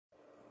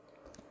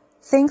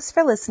Thanks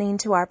for listening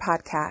to our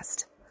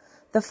podcast.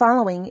 The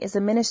following is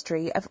a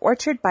ministry of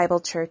Orchard Bible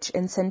Church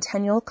in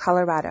Centennial,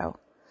 Colorado.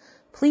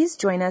 Please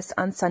join us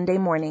on Sunday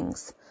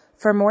mornings.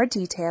 For more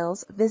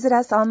details, visit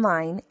us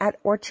online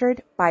at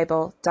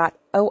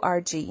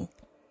orchardbible.org.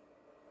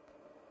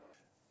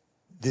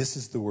 This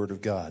is the word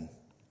of God.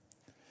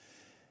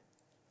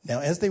 Now,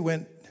 as they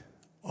went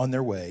on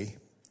their way,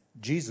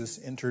 Jesus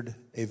entered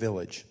a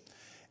village,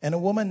 and a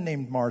woman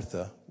named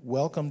Martha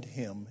welcomed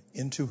him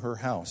into her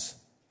house.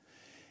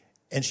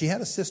 And she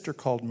had a sister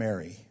called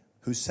Mary,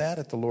 who sat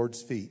at the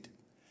Lord's feet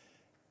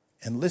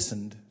and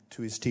listened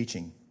to his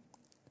teaching.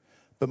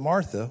 But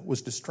Martha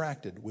was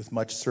distracted with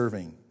much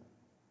serving.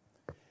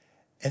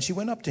 And she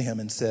went up to him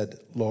and said,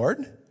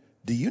 "Lord,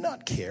 do you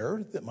not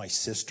care that my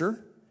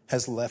sister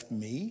has left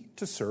me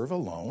to serve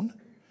alone?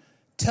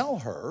 Tell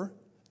her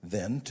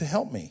then to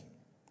help me."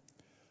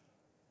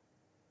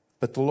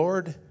 But the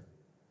Lord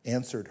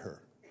answered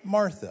her,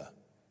 "Martha,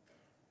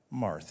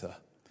 Martha,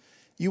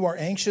 you are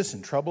anxious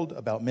and troubled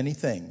about many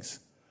things,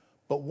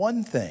 but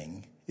one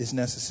thing is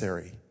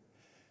necessary.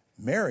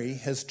 Mary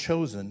has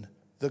chosen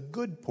the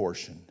good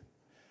portion,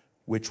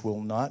 which will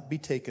not be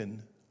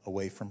taken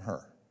away from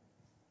her."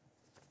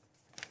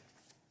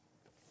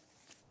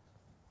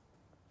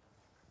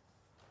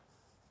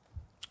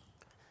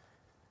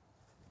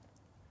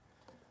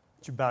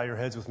 Would you bow your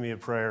heads with me in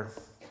prayer?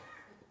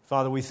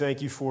 Father, we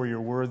thank you for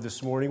your word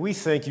this morning. We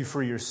thank you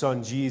for your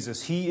Son,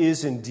 Jesus. He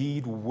is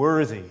indeed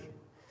worthy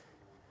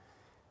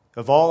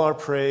of all our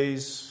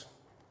praise,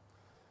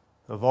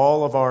 of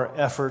all of our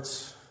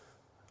efforts,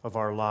 of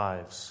our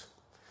lives.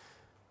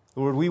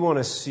 Lord, we want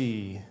to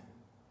see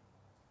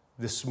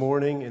this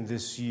morning and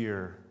this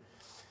year,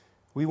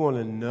 we want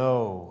to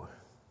know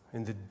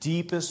in the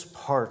deepest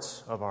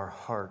parts of our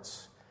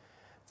hearts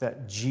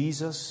that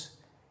Jesus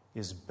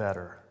is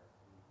better.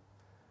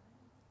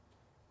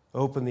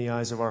 Open the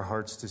eyes of our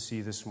hearts to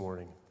see this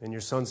morning. In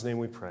your Son's name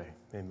we pray.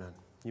 Amen.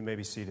 You may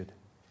be seated.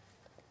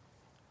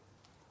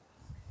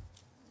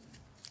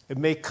 It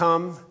may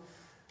come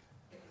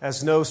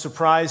as no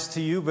surprise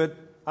to you, but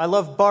I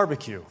love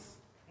barbecue.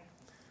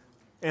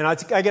 And I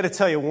got to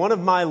tell you, one of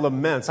my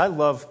laments, I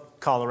love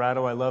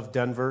Colorado, I love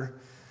Denver.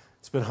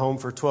 It's been home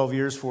for 12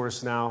 years for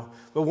us now.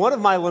 But one of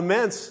my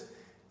laments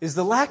is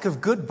the lack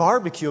of good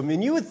barbecue. I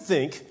mean, you would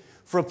think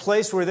for a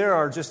place where there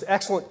are just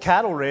excellent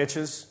cattle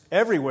ranches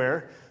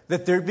everywhere,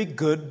 that there'd be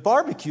good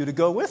barbecue to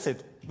go with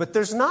it. But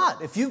there's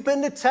not. If you've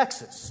been to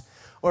Texas,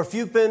 or if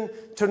you've been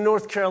to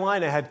North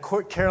Carolina, had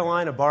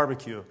Carolina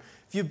barbecue,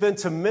 if you've been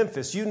to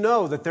Memphis, you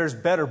know that there's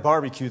better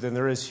barbecue than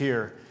there is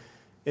here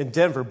in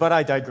Denver. But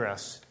I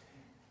digress.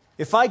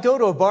 If I go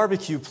to a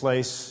barbecue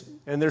place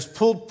and there's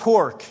pulled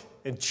pork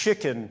and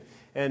chicken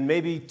and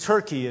maybe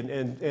turkey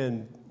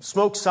and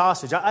smoked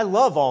sausage, I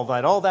love all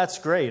that. All that's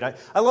great.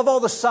 I love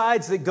all the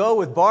sides that go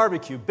with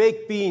barbecue,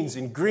 baked beans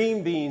and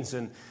green beans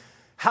and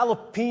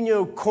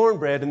jalapeno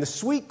cornbread and the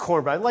sweet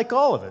cornbread. I like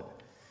all of it.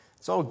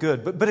 It's all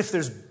good. But if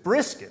there's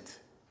brisket,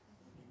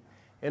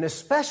 and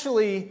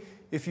especially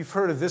if you've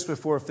heard of this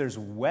before, if there's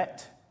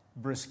wet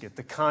brisket,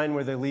 the kind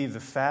where they leave the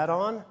fat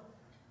on,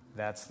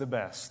 that's the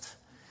best.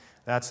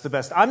 That's the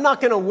best. I'm not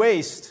going to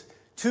waste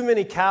too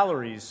many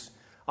calories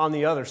on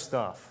the other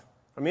stuff.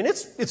 I mean,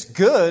 it's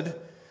good,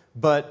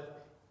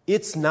 but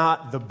it's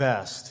not the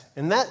best.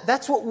 And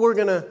that's what we're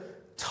going to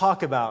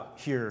talk about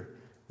here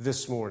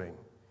this morning.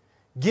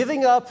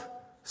 Giving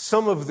up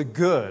some of the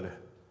good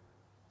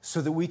so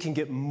that we can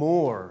get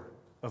more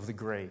of the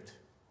great.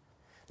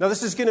 Now,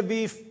 this is going to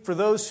be, for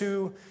those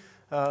who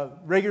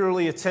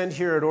regularly attend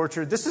here at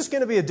Orchard, this is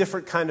going to be a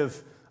different kind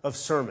of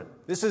sermon.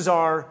 This is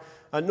our,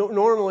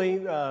 normally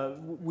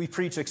we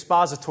preach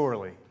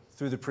expositorily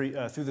through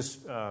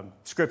the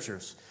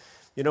scriptures.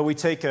 You know, we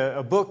take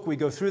a book, we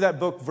go through that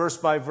book verse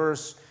by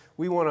verse.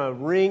 We want to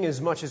wring as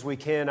much as we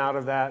can out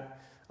of that,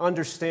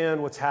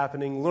 understand what's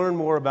happening, learn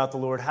more about the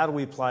Lord. How do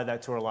we apply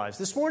that to our lives?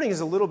 This morning is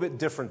a little bit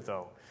different,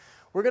 though.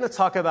 We're going to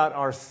talk about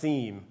our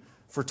theme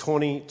for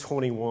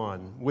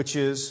 2021, which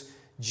is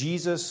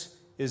Jesus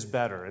is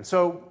better. And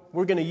so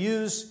we're going to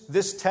use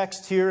this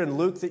text here in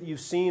Luke that you've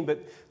seen,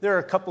 but there are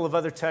a couple of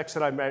other texts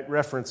that I might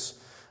reference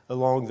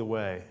along the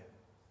way.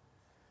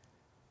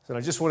 So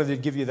I just wanted to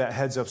give you that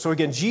heads up. So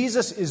again,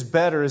 Jesus is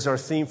better is our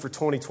theme for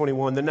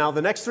 2021. Now,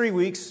 the next 3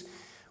 weeks,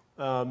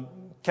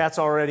 cat's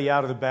already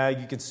out of the bag.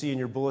 You can see in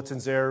your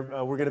bulletins there.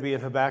 We're going to be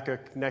in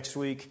Habakkuk next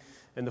week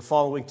and the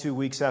following 2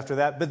 weeks after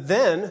that. But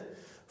then,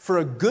 for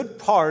a good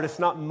part, if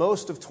not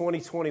most of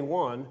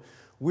 2021,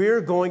 we're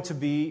going to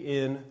be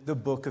in the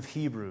book of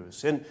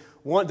Hebrews. And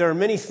there are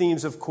many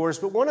themes, of course,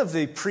 but one of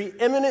the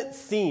preeminent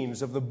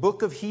themes of the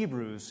book of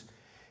Hebrews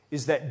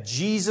is that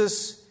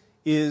Jesus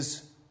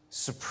is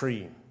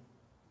supreme.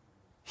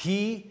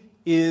 He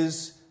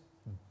is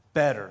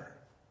better.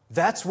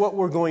 That's what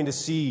we're going to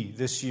see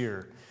this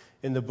year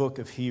in the book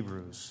of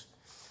Hebrews.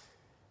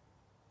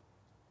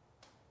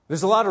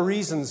 There's a lot of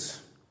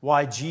reasons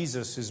why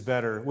Jesus is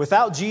better.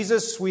 Without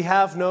Jesus, we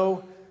have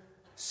no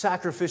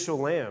sacrificial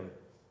lamb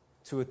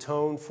to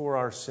atone for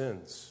our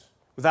sins.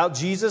 Without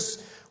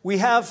Jesus, we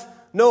have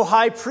no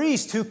high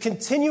priest who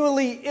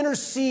continually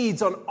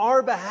intercedes on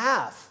our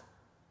behalf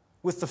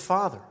with the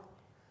Father.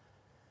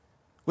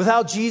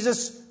 Without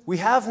Jesus, we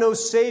have no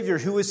Savior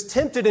who is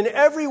tempted in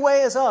every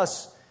way as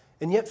us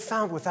and yet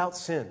found without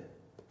sin.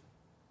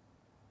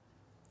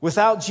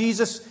 Without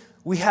Jesus,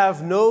 we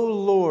have no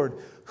Lord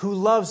who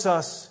loves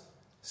us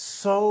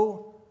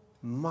so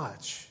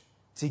much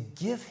to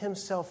give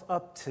himself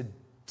up to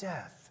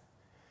death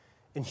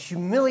and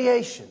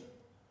humiliation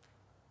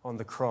on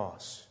the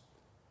cross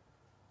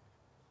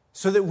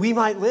so that we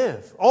might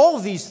live. All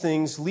of these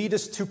things lead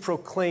us to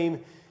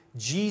proclaim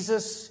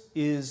Jesus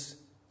is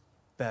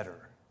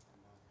better.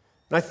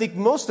 And I think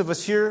most of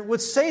us here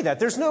would say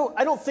that.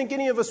 I don't think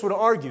any of us would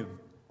argue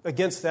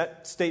against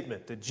that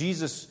statement, that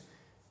Jesus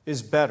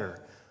is better.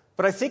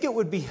 But I think it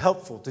would be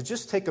helpful to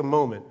just take a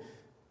moment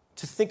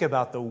to think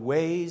about the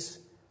ways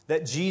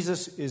that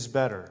Jesus is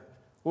better.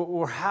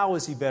 Or how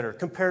is he better?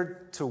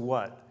 Compared to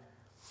what?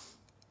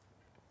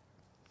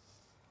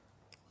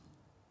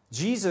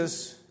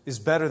 Jesus is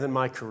better than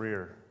my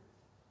career.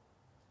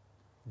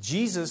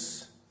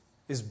 Jesus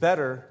is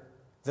better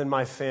than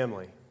my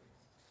family.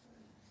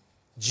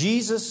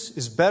 Jesus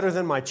is better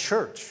than my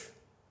church.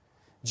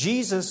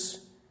 Jesus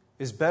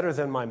is better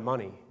than my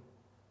money.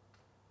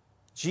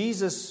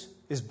 Jesus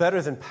is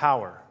better than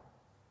power.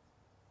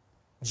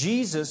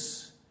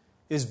 Jesus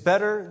is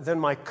better than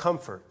my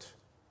comfort.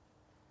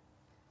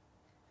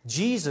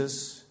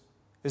 Jesus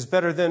is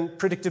better than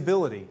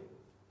predictability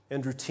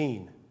and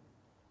routine.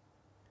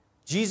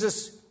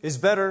 Jesus is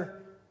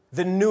better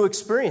than new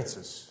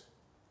experiences.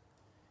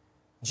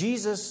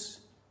 Jesus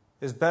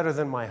is better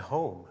than my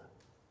home.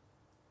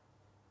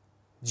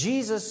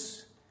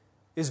 Jesus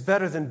is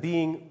better than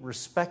being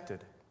respected.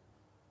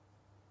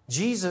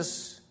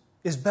 Jesus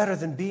is better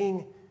than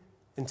being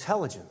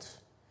intelligent.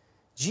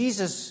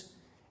 Jesus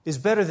is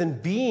better than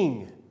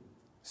being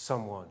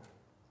someone.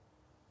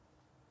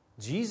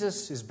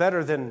 Jesus is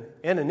better than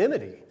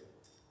anonymity.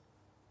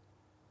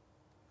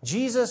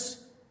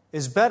 Jesus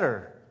is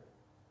better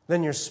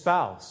than your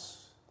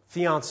spouse,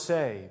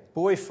 fiancé,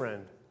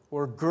 boyfriend,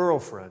 or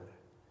girlfriend.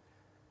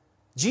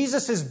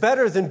 Jesus is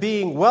better than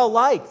being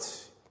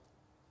well-liked,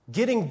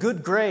 getting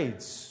good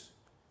grades,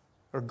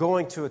 or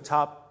going to a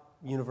top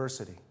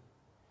university.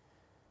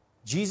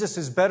 Jesus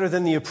is better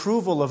than the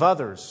approval of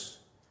others.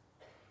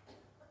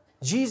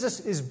 Jesus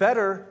is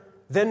better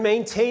than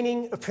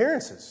maintaining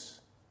appearances.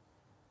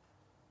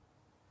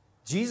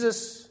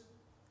 Jesus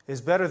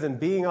is better than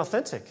being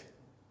authentic.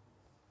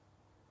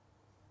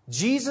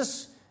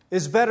 Jesus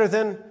is better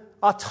than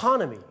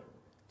autonomy,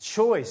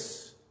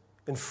 choice,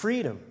 and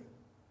freedom.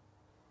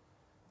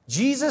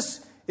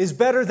 Jesus is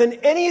better than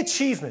any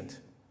achievement.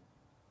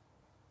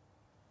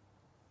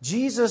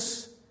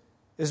 Jesus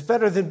is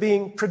better than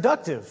being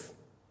productive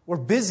or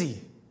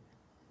busy.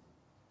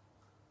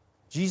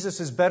 Jesus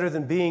is better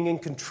than being in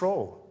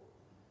control.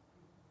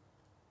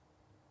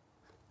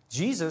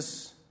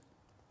 Jesus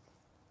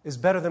is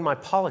better than my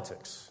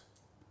politics.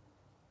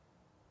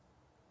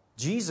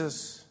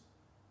 Jesus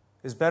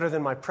is better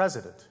than my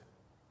president.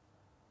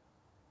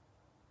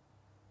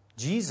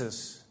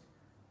 Jesus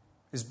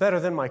is better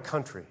than my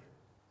country.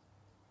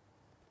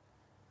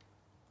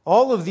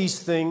 All of these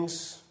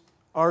things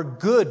are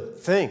good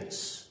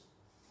things.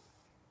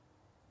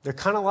 They're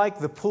kind of like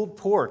the pulled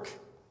pork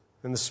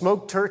and the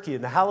smoked turkey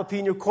and the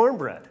jalapeno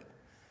cornbread.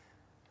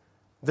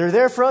 They're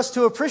there for us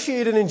to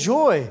appreciate and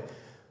enjoy,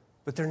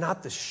 but they're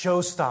not the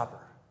showstopper.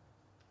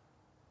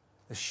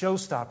 The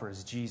showstopper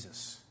is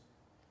Jesus.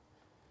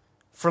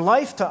 For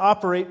life to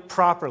operate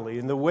properly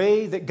in the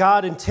way that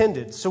God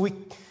intended, so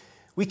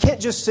we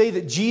can't just say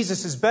that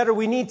Jesus is better,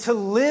 we need to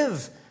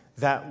live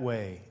that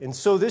way. And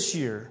so this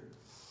year,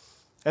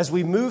 as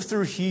we move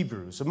through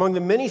Hebrews, among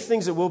the many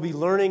things that we'll be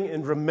learning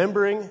and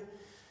remembering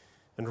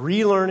and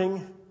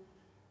relearning,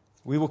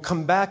 we will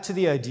come back to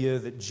the idea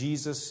that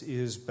Jesus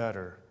is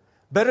better.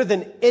 Better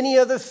than any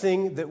other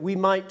thing that we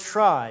might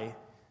try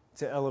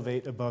to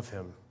elevate above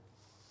him.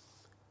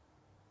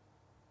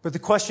 But the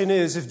question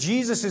is, if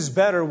Jesus is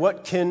better,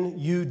 what can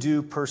you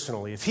do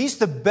personally? If he's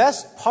the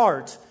best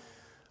part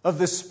of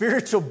the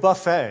spiritual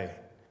buffet,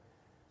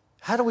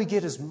 how do we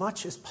get as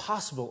much as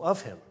possible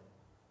of him?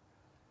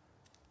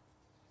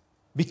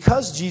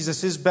 Because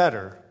Jesus is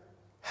better,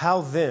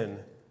 how then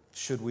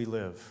should we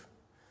live?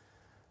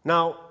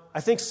 Now,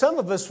 I think some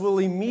of us will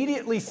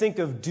immediately think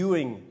of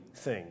doing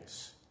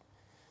things.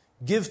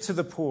 Give to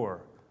the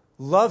poor,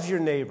 love your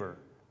neighbor,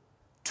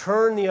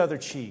 turn the other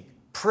cheek,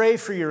 pray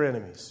for your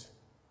enemies.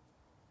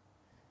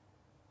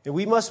 And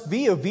we must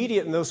be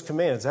obedient in those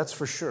commands, that's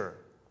for sure.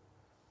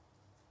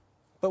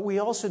 But we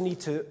also need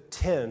to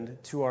tend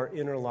to our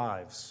inner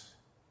lives.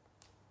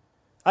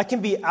 I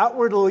can be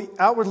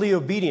outwardly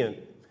obedient,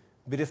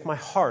 but if my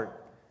heart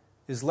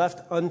is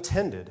left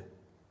untended,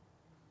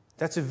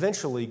 that's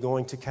eventually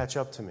going to catch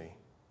up to me.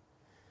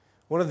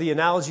 One of the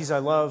analogies I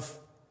love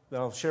that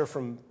I'll share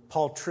from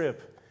Paul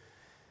Tripp,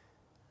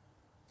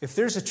 if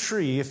there's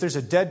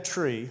a dead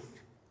tree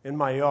in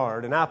my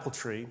yard, an apple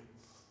tree,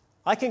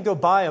 I can go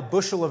buy a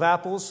bushel of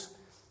apples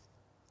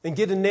and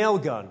get a nail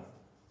gun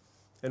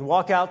and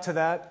walk out to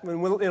that in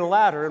a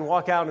ladder and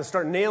walk out and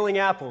start nailing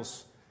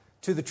apples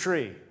to the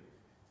tree.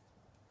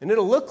 And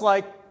it'll look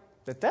like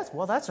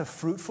that's a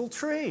fruitful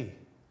tree.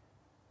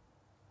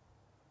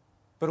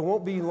 But it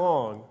won't be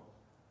long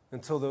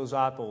until those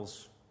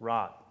apples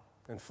rot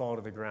and fall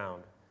to the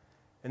ground.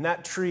 And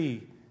that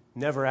tree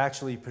never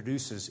actually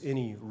produces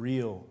any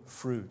real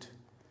fruit.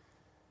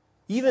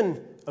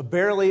 Even a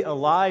barely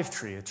alive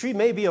tree, a tree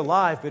may be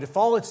alive, but if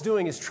all it's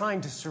doing is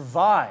trying to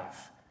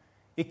survive,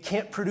 it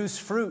can't produce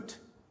fruit.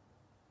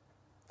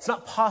 It's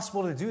not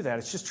possible to do that.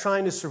 It's just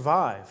trying to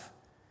survive.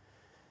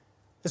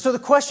 And so the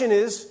question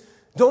is,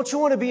 don't you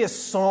want to be a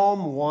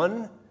Psalm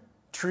 1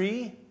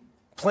 tree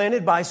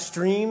planted by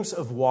streams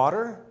of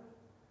water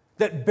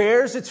that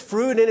bears its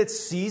fruit in its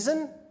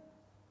season?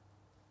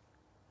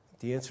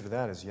 The answer to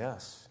that is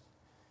yes.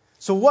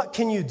 So what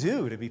can you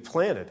do to be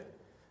planted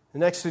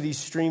next to these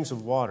streams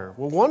of water?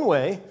 Well, one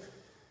way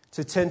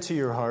to tend to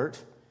your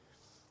heart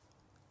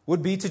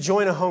would be to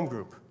join a home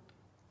group.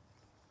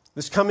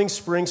 This coming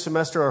spring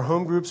semester, our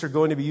home groups are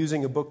going to be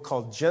using a book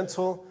called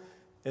Gentle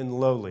and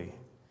Lowly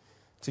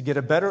to get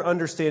a better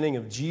understanding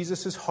of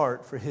Jesus'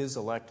 heart for his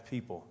elect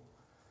people.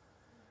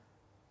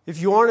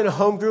 If you aren't in a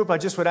home group, I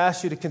just would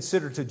ask you to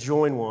consider to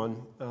join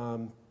one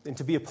and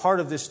to be a part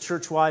of this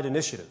church-wide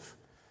initiative.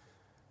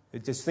 I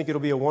just think it'll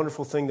be a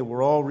wonderful thing that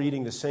we're all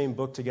reading the same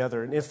book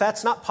together. And if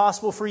that's not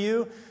possible for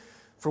you,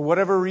 for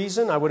whatever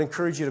reason, I would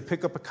encourage you to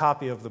pick up a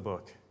copy of the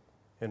book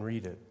and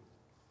read it.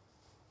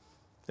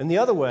 And the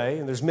other way,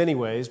 and there's many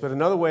ways, but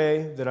another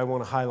way that I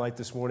want to highlight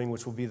this morning,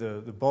 which will be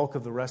the bulk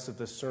of the rest of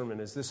this sermon,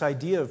 is this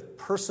idea of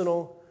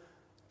personal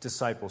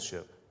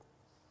discipleship.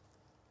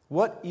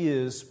 What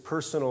is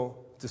personal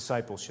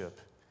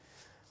discipleship?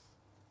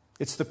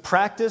 It's the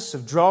practice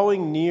of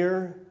drawing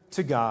near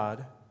to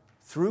God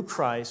through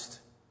Christ,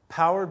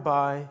 powered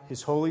by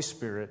His Holy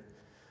Spirit,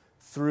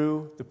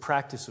 through the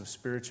practice of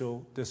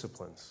spiritual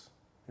disciplines.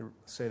 I'll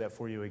say that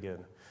for you again.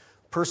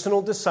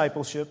 Personal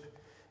discipleship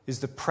is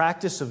the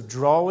practice of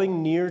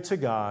drawing near to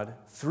God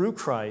through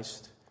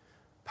Christ,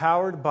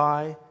 powered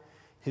by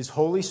His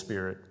Holy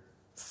Spirit,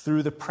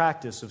 through the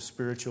practice of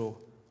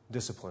spiritual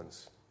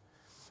disciplines.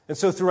 And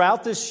so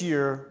throughout this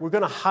year, we're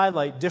going to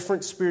highlight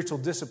different spiritual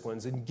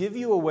disciplines and give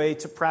you a way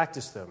to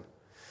practice them.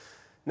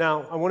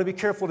 Now, I want to be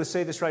careful to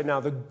say this right now.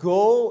 The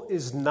goal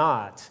is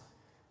not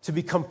to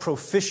become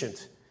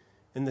proficient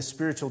in the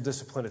spiritual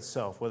discipline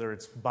itself, whether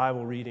it's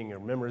Bible reading or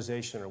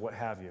memorization or what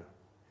have you.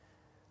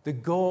 The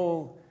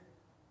goal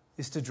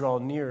is to draw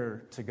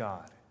nearer to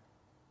God.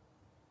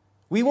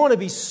 We want to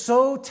be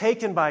so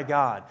taken by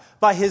God,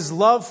 by His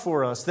love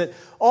for us, that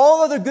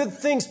all other good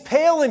things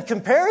pale in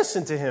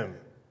comparison to Him.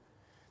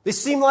 They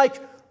seem like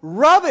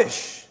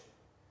rubbish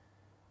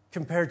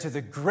compared to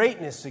the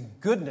greatness and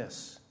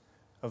goodness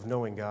of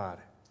knowing God.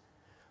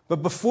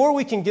 But before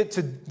we can get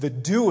to the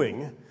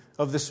doing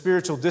of the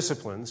spiritual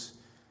disciplines,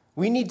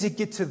 we need to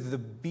get to the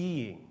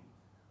being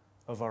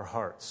of our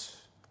hearts.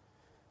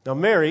 Now,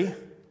 Mary,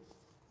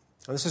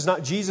 this is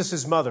not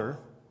Jesus' mother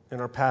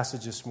in our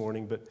passage this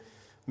morning, but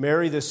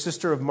Mary, the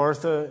sister of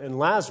Martha and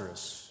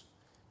Lazarus,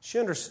 she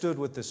understood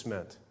what this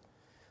meant.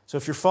 So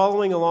if you're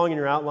following along in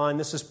your outline,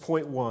 this is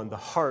point 1, the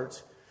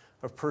heart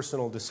of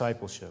personal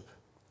discipleship.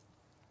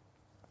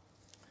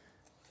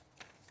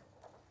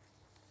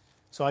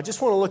 So I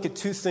just want to look at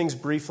 2 things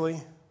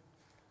briefly.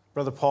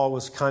 Brother Paul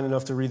was kind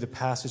enough to read the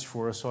passage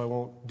for us, so I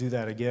won't do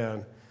that again.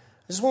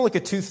 I just want to look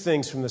at 2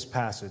 things from this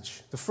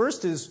passage. The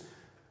first is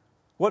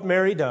what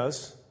Mary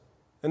does,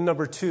 and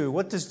number 2,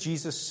 what does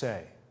Jesus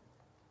say?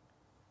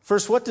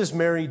 First, what does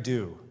Mary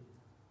do?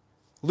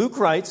 Luke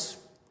writes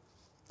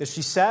that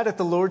she sat at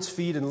the Lord's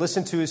feet and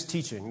listened to His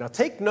teaching. Now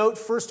take note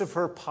first of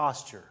her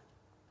posture.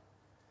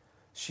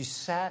 She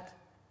sat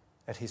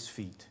at His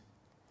feet.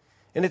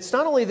 And it's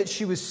not only that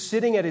she was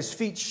sitting at His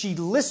feet, she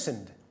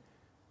listened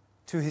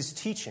to His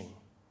teaching.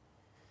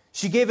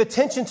 She gave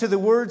attention to the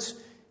words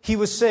He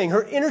was saying.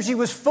 Her energy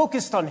was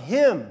focused on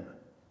Him.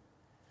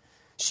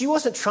 She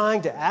wasn't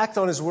trying to act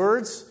on His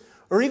words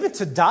or even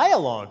to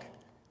dialogue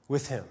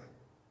with Him.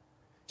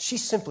 She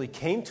simply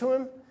came to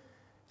Him,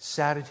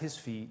 sat at His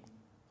feet,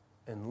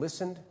 and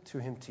listened to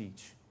Him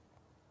teach.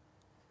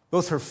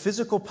 Both her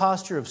physical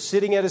posture of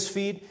sitting at His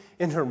feet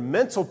and her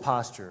mental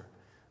posture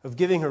of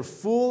giving her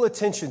full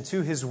attention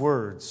to His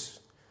words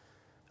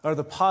are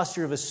the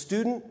posture of a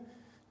student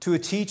to a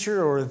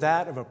teacher or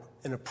that of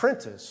an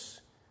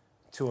apprentice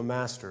to a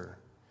master.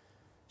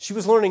 She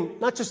was learning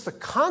not just the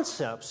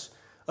concepts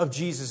of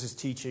Jesus'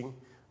 teaching,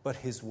 but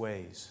His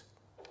ways.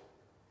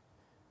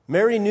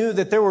 Mary knew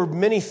that there were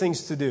many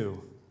things to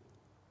do,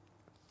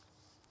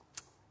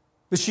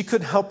 but she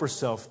couldn't help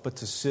herself but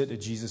to sit at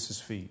Jesus'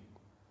 feet.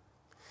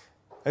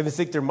 I even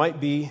think there might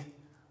be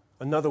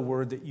another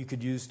word that you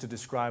could use to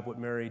describe what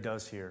Mary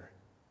does here.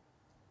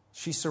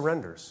 She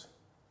surrenders.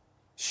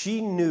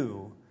 She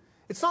knew.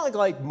 It's not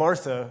like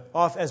Martha,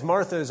 as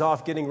Martha is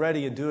off getting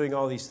ready and doing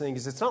all these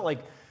things, it's not like,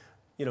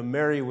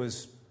 Mary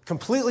was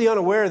completely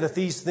unaware that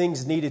these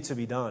things needed to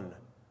be done.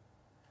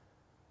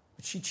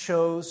 But she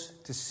chose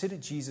to sit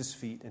at Jesus'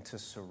 feet and to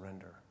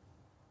surrender.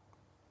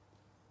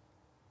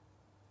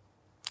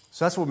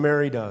 So that's what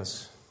Mary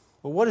does.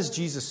 But what does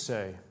Jesus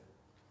say?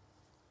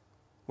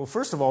 Well,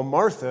 first of all,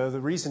 Martha,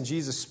 the reason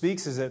Jesus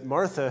speaks is that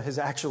Martha has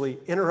actually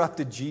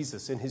interrupted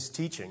Jesus in his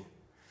teaching.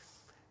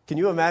 Can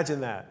you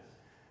imagine that?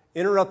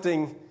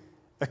 Interrupting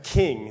a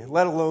king,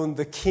 let alone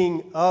the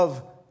King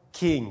of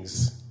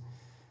Kings.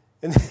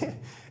 And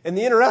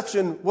the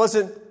interruption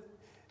wasn't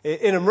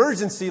an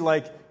emergency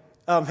like,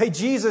 hey,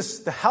 Jesus,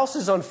 the house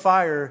is on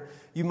fire.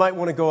 You might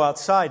want to go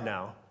outside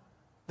now.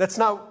 That's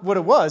not what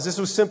it was. This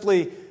was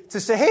simply to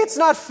say, hey, it's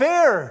not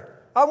fair.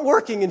 I'm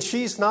working and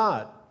she's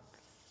not.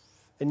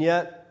 And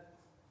yet,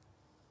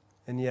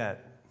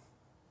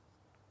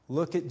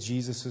 look at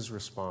Jesus'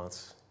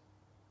 response.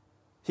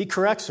 He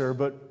corrects her,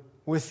 but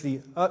with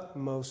the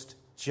utmost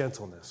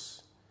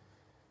gentleness.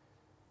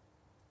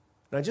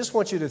 And I just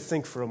want you to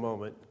think for a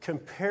moment.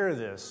 Compare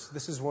this.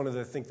 This is one of the,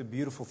 I think, the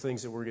beautiful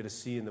things that we're going to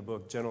see in the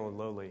book, Gentle and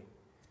Lowly.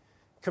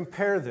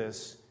 Compare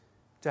this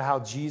to how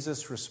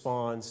Jesus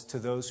responds to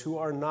those who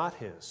are not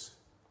his.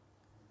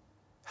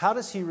 How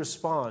does he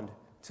respond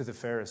to the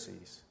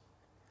Pharisees?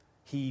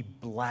 He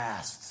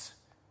blasts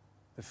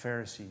the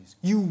Pharisees.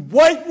 You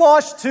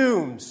whitewashed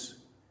tombs!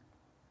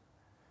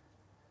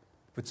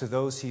 But to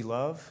those he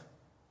loved,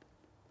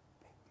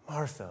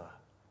 Martha,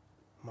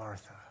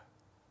 Martha.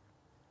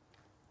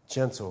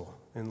 Gentle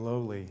and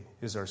lowly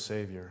is our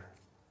Savior.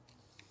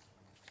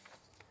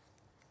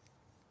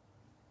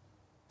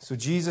 So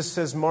Jesus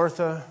says,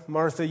 Martha,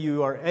 Martha,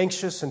 you are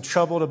anxious and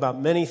troubled about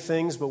many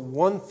things, but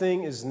one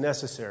thing is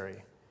necessary.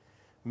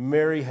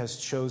 Mary has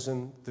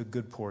chosen the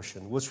good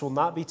portion, which will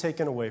not be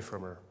taken away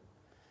from her.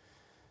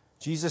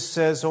 Jesus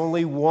says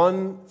only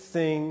one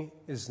thing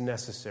is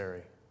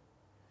necessary.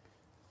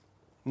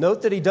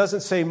 Note that he doesn't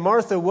say,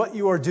 Martha, what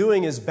you are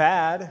doing is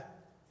bad.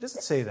 He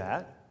doesn't say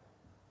that.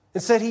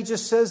 Instead, he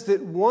just says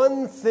that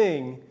one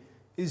thing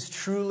is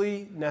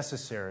truly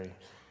necessary.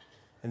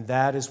 And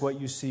that is what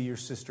you see your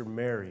sister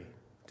Mary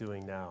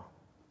doing now.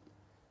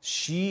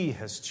 She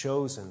has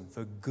chosen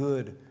the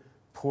good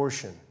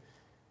portion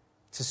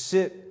to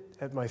sit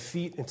at my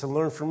feet and to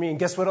learn from me. And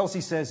guess what else he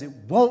says? It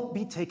won't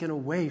be taken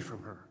away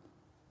from her.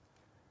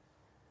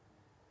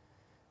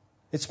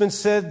 It's been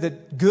said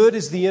that good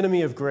is the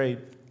enemy of great.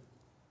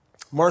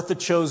 Martha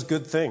chose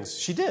good things.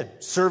 She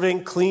did.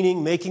 Serving,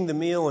 cleaning, making the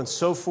meal, and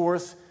so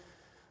forth.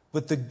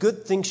 But the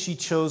good thing she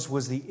chose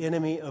was the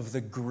enemy of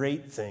the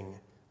great thing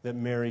that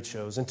Mary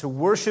chose. And to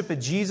worship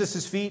at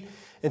Jesus' feet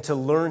and to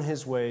learn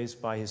his ways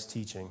by his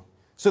teaching.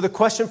 So the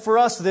question for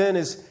us then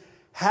is,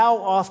 how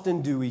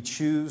often do we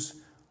choose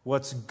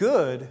what's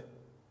good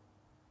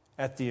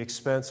at the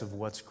expense of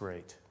what's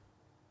great?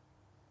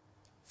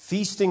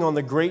 Feasting on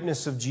the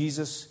greatness of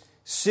Jesus,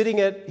 sitting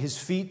at his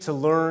feet to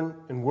learn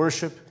and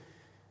worship,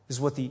 is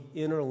what the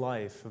inner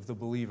life of the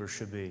believer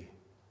should be.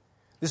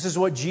 This is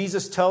what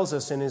Jesus tells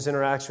us in his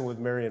interaction with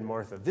Mary and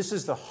Martha. This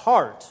is the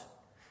heart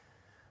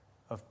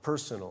of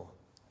personal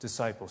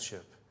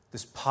discipleship,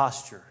 this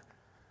posture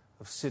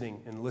of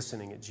sitting and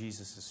listening at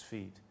Jesus'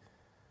 feet.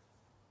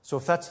 So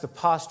if that's the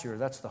posture,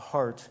 that's the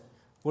heart,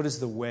 what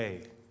is the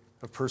way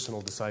of personal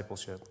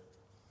discipleship?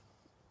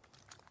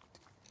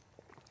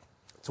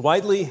 It's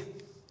widely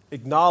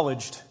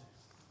acknowledged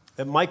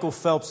that Michael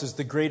Phelps is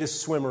the greatest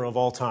swimmer of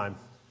all time.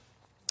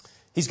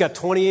 He's got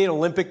 28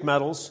 Olympic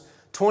medals.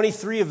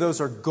 23 of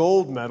those are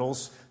gold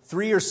medals.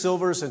 3 are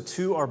silvers and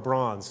 2 are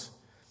bronze.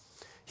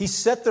 He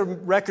set the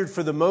record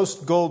for the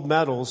most gold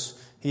medals.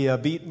 He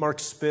beat Mark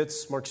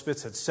Spitz. Mark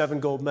Spitz had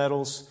 7 gold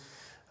medals.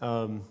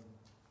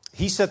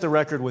 He set the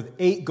record with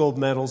 8 gold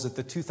medals at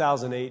the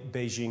 2008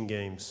 Beijing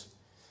Games.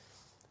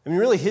 I mean,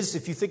 really,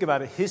 if you think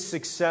about it, his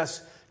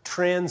success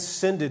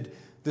transcended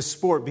the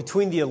sport.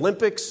 Between the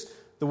Olympics,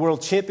 the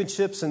World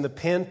Championships, and the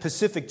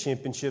Pan-Pacific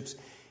Championships,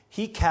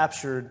 he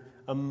captured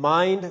a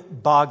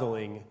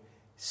mind-boggling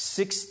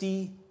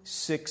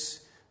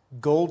 66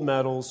 gold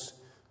medals,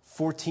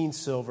 14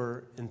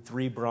 silver, and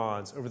 3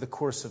 bronze over the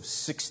course of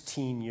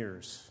 16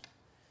 years.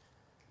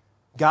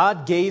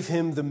 God gave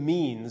him the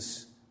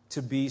means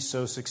to be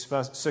so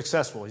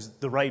successful. He's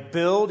the right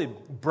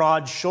build,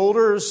 broad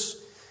shoulders,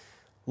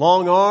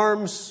 long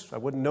arms. I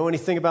wouldn't know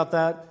anything about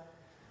that.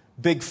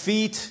 Big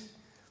feet,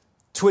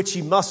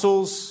 twitchy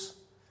muscles,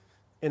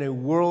 and a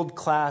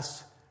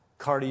world-class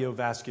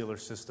cardiovascular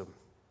system.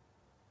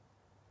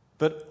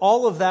 But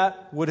all of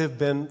that would have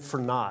been for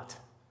naught.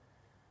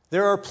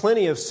 There are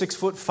plenty of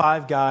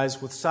 6'5" guys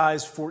with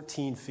size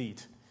 14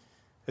 feet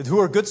who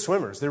are good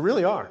swimmers. There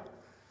really are.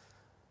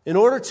 In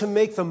order to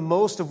make the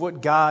most of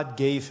what God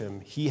gave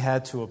him, he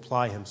had to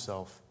apply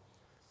himself.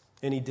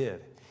 And he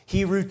did.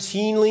 He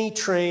routinely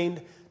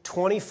trained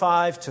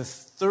 25 to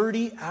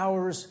 30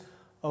 hours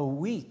a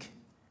week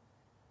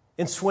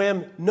and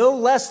swam no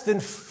less than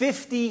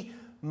 50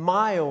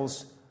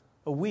 miles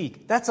a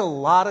week. That's a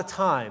lot of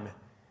time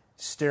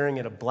staring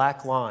at a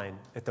black line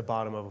at the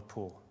bottom of a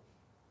pool.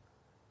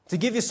 To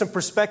give you some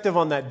perspective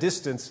on that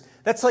distance,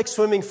 that's like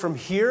swimming from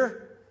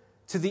here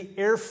to the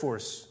Air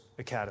Force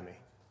Academy.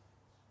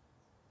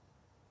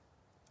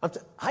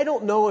 I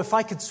don't know if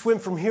I could swim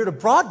from here to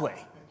Broadway.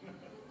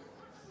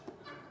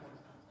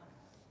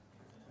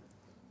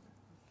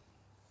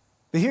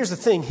 But here's the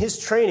thing, his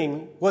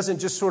training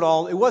wasn't just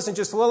well,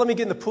 let me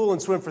get in the pool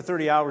and swim for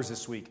 30 hours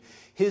this week.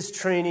 His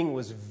training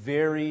was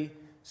very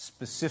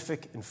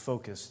specific and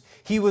focused.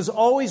 He was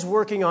always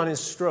working on his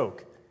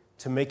stroke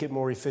to make it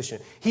more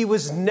efficient. He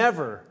was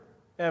never,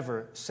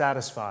 ever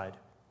satisfied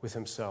with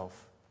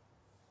himself.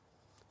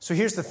 So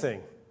here's the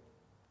thing.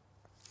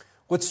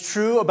 What's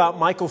true about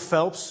Michael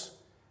Phelps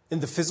in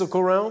the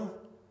physical realm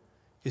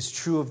is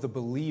true of the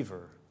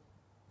believer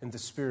in the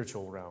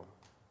spiritual realm.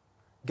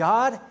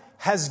 God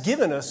has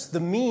given us the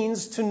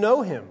means to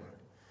know him,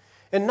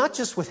 and not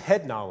just with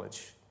head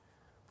knowledge,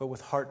 but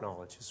with heart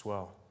knowledge as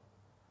well.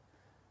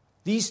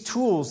 These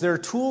tools, there are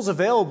tools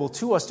available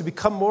to us to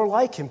become more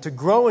like him, to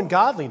grow in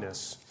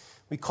godliness.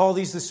 We call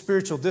these the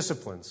spiritual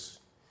disciplines,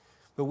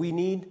 but we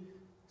need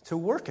to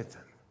work at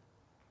them.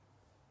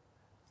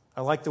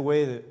 I like the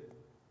way that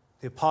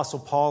the Apostle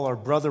Paul, our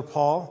brother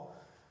Paul,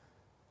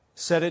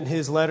 said it in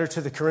his letter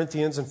to the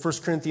Corinthians in 1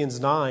 Corinthians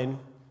 9,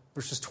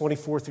 verses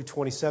 24 through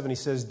 27. He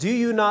says, "Do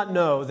you not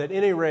know that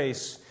in a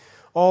race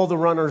all the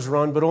runners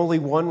run, but only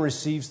one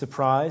receives the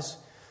prize?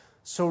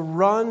 So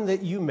run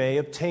that you may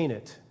obtain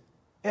it.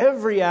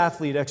 Every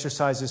athlete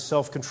exercises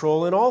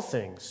self-control in all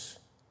things.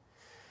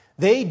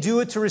 They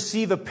do it to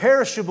receive a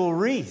perishable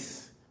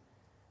wreath,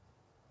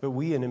 but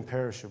we an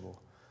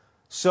imperishable.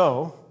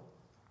 So,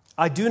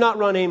 I do not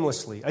run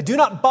aimlessly. I do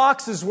not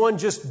box as one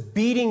just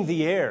beating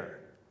the air."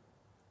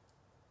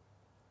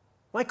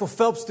 Michael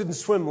Phelps didn't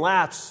swim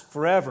laps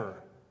forever,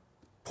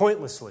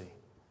 pointlessly.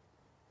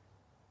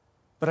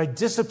 But I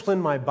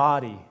discipline my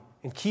body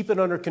and keep it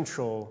under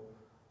control,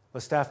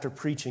 lest after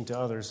preaching to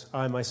others,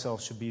 I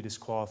myself should be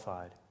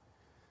disqualified.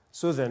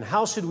 So then,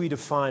 how should we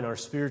define our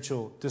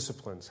spiritual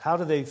disciplines? How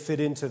do they fit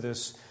into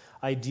this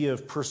idea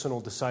of personal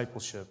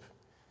discipleship?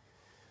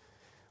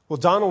 Well,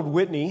 Donald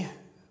Whitney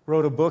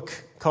wrote a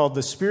book called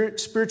The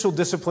Spiritual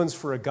Disciplines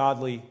for a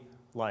Godly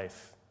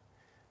Life.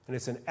 And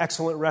it's an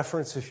excellent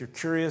reference if you're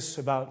curious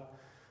about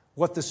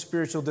what the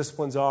spiritual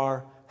disciplines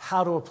are,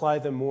 how to apply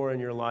them more in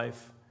your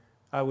life.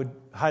 I would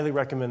highly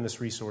recommend this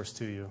resource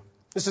to you.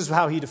 This is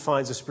how he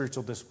defines the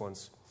spiritual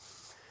disciplines.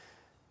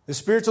 The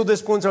spiritual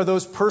disciplines are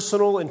those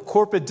personal and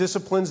corporate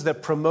disciplines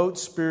that promote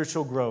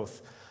spiritual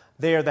growth.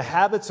 They are the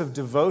habits of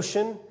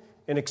devotion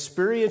and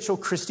experiential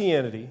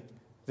Christianity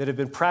that have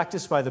been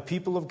practiced by the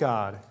people of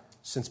God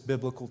since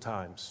biblical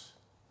times.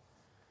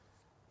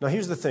 Now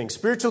here's the thing.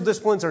 Spiritual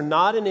disciplines are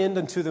not an end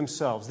unto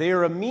themselves. They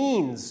are a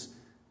means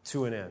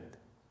to an end.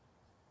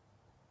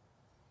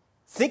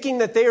 Thinking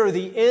that they are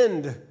the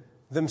end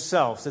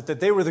themselves, that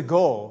they were the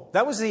goal,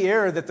 that was the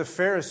error that the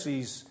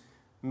Pharisees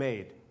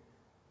made.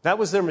 That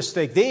was their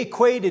mistake. They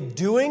equated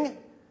doing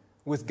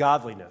with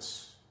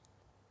godliness.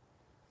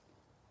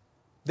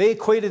 They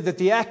equated that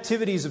the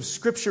activities of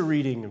scripture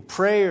reading and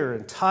prayer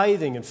and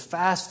tithing and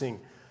fasting,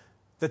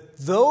 that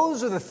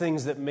those are the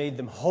things that made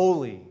them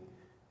holy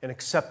and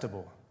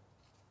acceptable.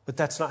 But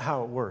that's not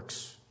how it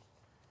works.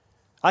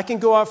 I can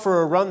go out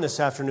for a run this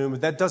afternoon,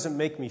 but that doesn't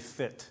make me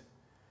fit.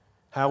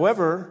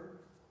 However,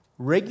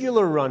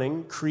 regular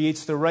running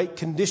creates the right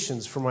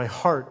conditions for my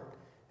heart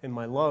and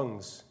my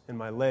lungs and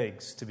my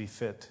legs to be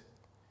fit.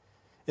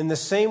 In the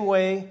same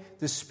way,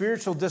 the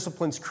spiritual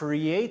disciplines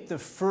create the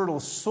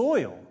fertile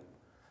soil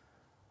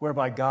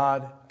whereby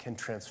God can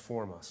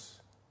transform us.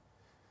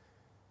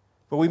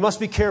 But we must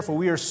be careful.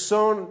 We are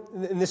sown,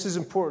 and this is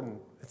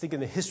important. I think in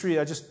the history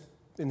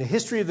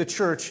of the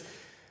church,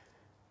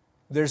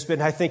 there's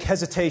been, I think,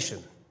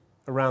 hesitation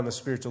around the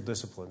spiritual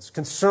disciplines,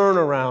 concern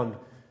around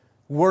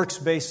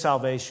works-based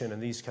salvation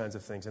and these kinds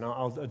of things. And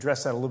I'll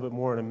address that a little bit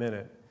more in a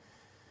minute.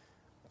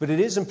 But it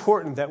is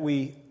important that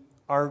we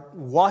are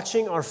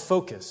watching our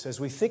focus as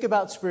we think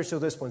about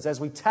spiritual disciplines, as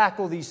we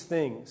tackle these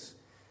things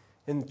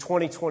in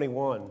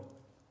 2021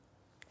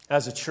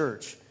 as a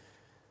church.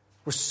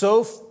 We're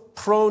so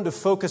prone to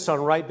focus on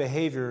right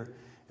behavior,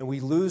 and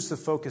we lose the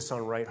focus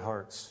on right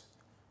hearts.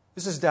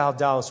 This is how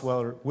Dallas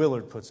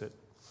Willard puts it.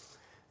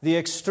 The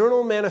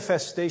external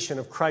manifestation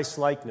of Christ's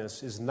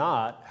likeness is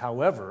not,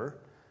 however,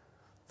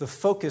 the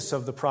focus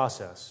of the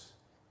process.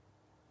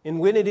 And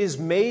when it is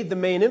made the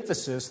main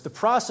emphasis, the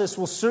process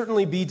will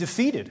certainly be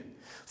defeated,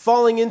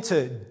 falling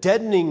into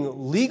deadening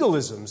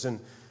legalisms and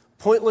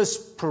pointless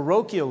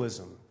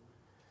parochialism.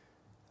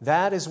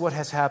 That is what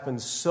has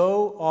happened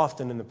so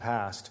often in the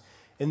past.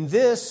 And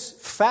this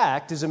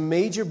fact is a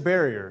major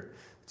barrier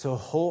to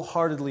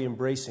wholeheartedly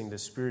embracing the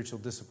spiritual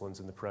disciplines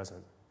in the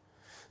present.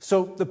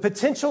 So the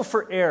potential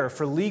for error,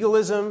 for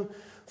legalism,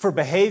 for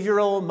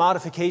behavioral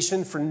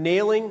modification, for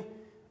nailing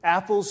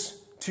apples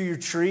to your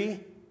tree,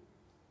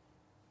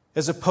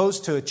 as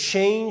opposed to a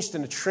changed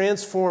and a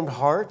transformed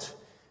heart,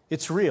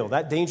 it's real.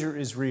 That danger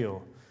is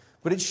real.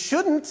 But it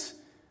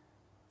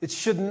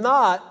should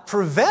not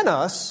prevent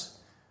us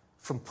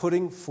from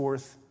putting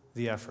forth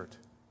the effort.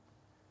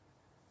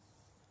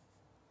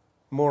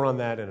 More on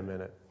that in a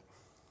minute.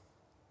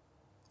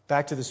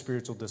 Back to the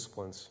spiritual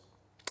disciplines.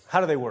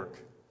 How do they work?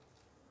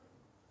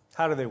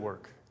 How do they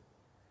work?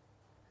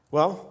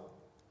 Well,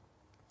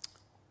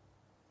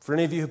 for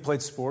any of you who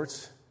played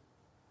sports,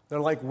 they're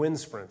like wind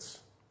sprints.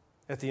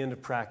 at the end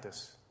of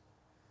practice.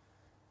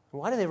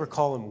 Why do they ever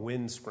call them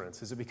wind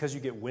sprints? Is it because you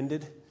get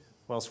winded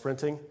while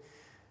sprinting?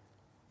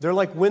 They're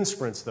like wind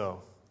sprints,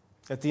 though,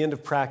 at the end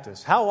of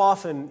practice. How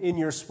often in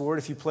your sport,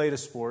 if you played a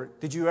sport,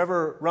 did you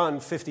ever run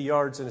 50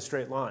 yards in a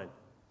straight line?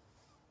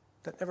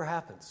 That never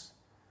happens.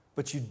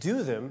 But you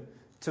do them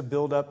to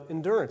build up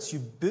endurance. You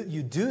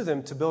do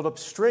them to build up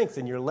strength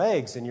in your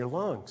legs and your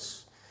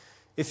lungs.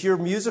 If you're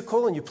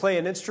musical and you play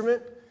an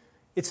instrument,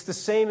 it's the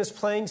same as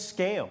playing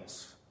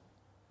scales.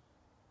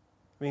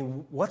 I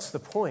mean, what's the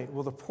point?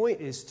 Well, the point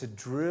is to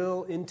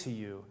drill into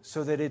you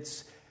so that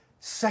it's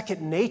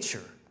second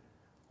nature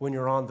when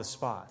you're on the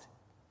spot.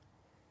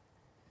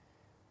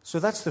 So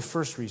that's the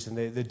first reason.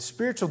 The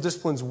spiritual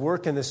disciplines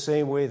work in the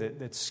same way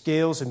that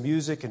scales and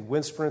music and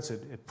wind sprints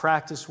at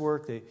practice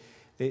work.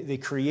 They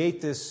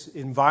create this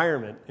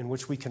environment in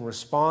which we can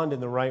respond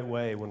in the right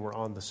way when we're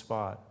on the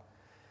spot.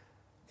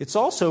 It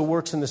also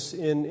works in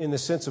the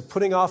sense of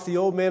putting off the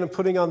old man and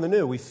putting on the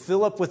new. We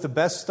fill up with the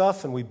best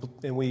stuff and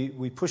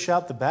we push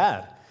out the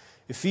bad.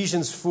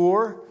 Ephesians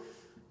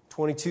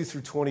 4:22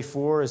 through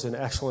 24 is an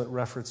excellent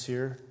reference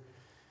here.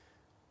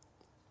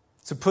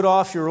 To put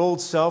off your old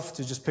self,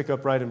 to just pick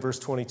up right in verse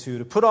 22,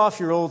 to put off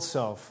your old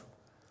self,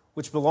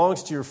 which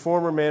belongs to your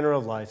former manner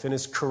of life and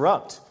is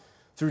corrupt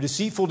through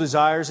deceitful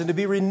desires, and to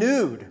be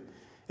renewed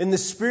in the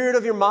spirit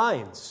of your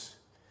minds,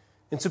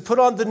 and to put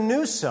on the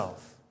new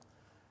self,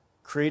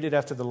 created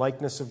after the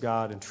likeness of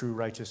God in true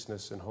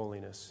righteousness and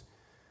holiness.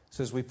 It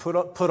says we put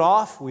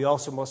off, we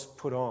also must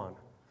put on. And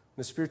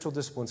the spiritual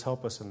disciplines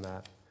help us in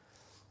that.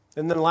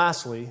 And then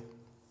lastly,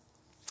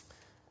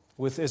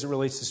 as it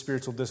relates to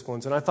spiritual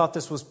disciplines, and I thought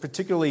this was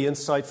particularly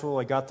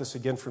insightful. I got this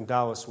again from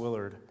Dallas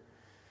Willard.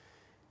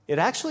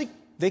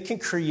 They can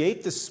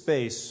create the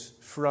space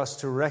for us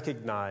to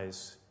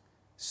recognize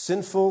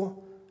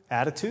sinful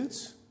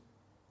attitudes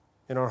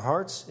in our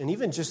hearts and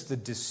even just the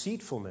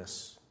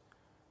deceitfulness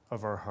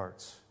of our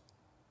hearts.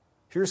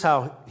 Here's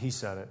how he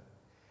said it.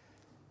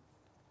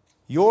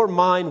 Your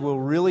mind will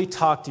really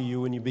talk to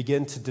you when you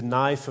begin to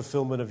deny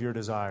fulfillment of your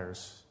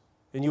desires,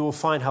 and you will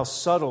find how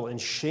subtle and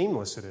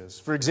shameless it is.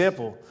 For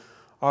example,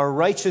 our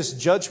righteous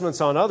judgments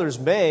on others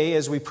may,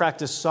 as we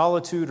practice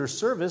solitude or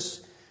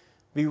service,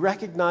 be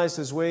recognized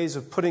as ways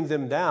of putting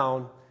them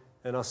down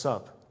and us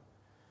up.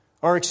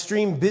 Our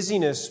extreme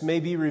busyness may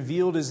be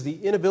revealed as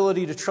the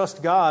inability to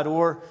trust God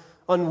or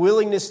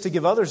unwillingness to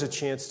give others a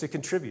chance to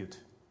contribute.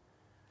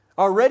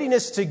 Our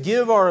readiness to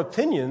give our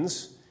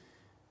opinions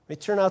may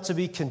turn out to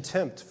be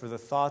contempt for the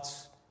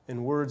thoughts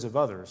and words of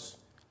others,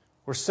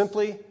 or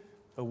simply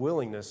a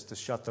willingness to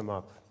shut them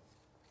up.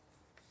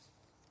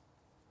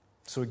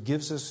 So it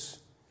gives us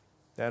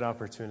that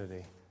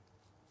opportunity.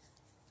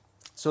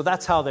 So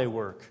that's how they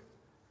work.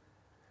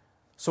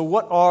 So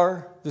what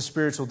are the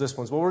spiritual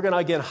disciplines? Well, we're going to,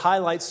 again,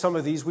 highlight some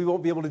of these. We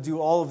won't be able to do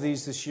all of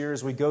these this year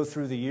as we go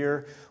through the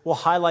year. We'll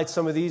highlight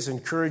some of these,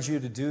 encourage you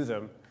to do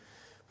them.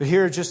 But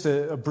here are just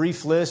a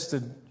brief list,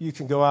 and you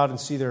can go out and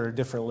see there are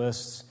different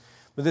lists.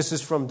 But this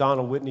is from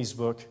Donald Whitney's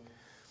book.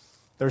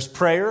 There's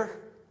prayer,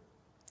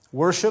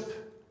 worship,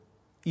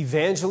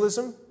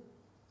 evangelism,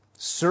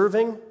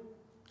 serving,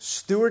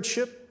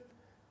 stewardship,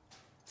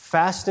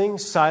 fasting,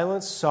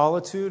 silence,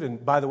 solitude.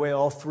 And by the way,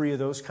 all three of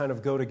those kind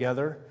of go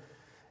together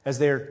as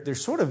they're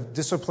sort of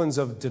disciplines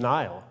of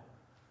denial.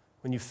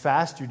 When you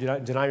fast, you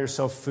deny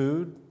yourself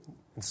food.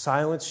 In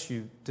silence,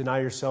 you deny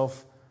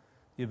yourself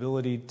the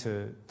ability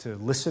to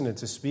listen and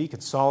to speak.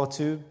 It's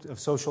solitude of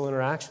social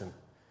interaction.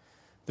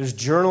 There's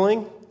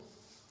journaling.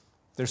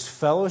 There's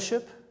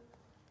fellowship.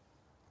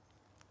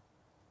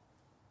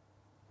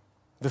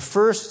 The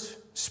first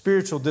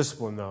spiritual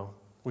discipline, though,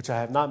 which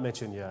I have not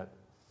mentioned yet,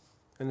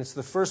 and it's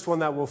the first one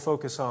that we'll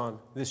focus on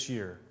this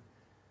year,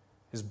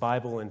 is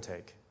Bible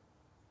intake.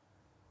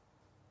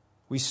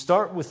 We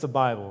start with the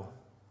Bible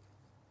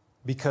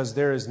because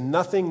there is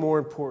nothing more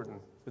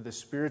important for the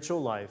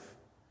spiritual life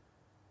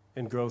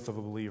and growth of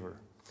a believer.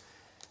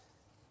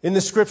 In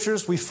the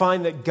Scriptures, we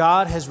find that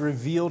God has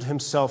revealed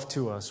himself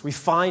to us. We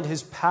find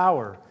his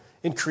power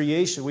in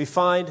creation. We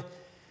find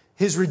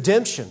his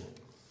redemption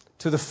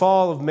to the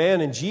fall of man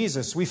in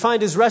Jesus. We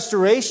find his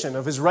restoration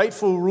of his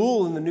rightful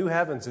rule in the new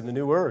heavens and the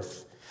new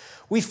earth.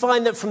 We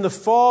find that from the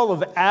fall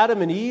of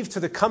Adam and Eve to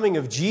the coming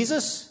of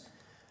Jesus,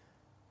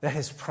 that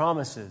his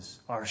promises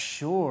are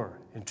sure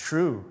and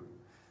true.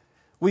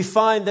 We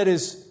find that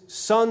his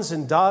sons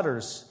and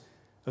daughters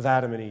of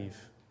Adam and Eve,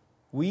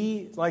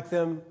 we, like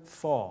them,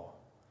 fall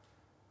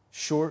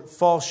short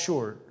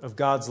of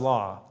God's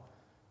law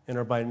and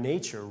are by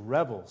nature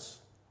rebels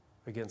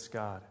against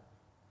God.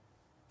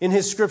 In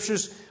his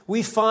Scriptures,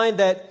 we find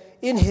that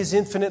in his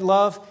infinite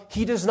love,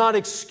 he does not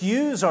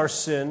excuse our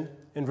sin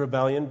and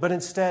rebellion, but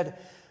instead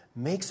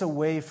makes a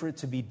way for it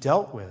to be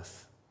dealt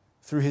with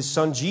through his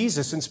Son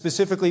Jesus, and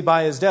specifically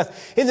by his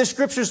death. In the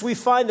Scriptures, we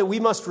find that we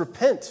must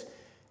repent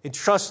and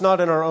trust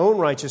not in our own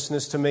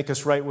righteousness to make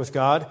us right with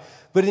God,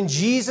 but in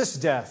Jesus'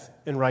 death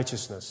and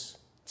righteousness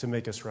to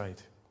make us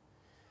right.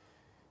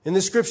 In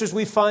the Scriptures,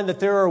 we find that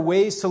there are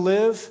ways to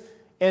live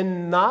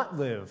and not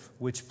live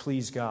which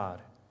please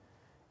God.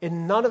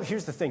 And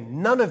here's the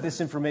thing, none of this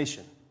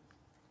information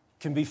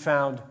can be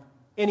found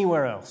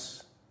anywhere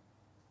else.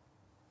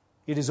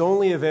 It is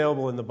only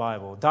available in the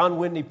Bible. Don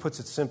Whitney puts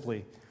it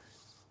simply,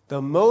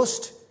 the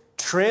most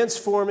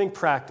transforming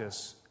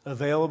practice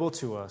available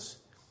to us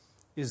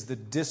is the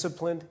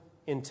disciplined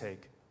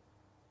intake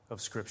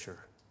of Scripture.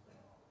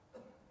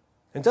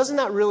 And doesn't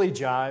that really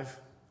jive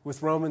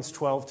with Romans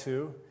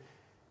 12:2?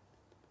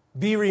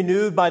 Be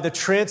renewed by the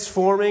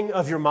transforming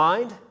of your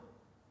mind.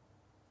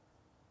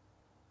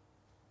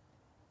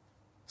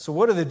 So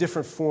what are the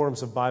different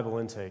forms of Bible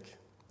intake?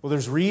 Well,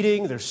 there's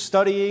reading, there's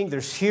studying,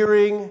 there's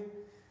hearing.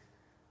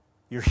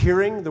 You're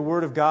hearing the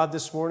Word of God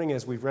this morning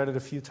as we've read it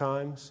a few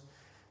times.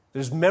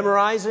 There's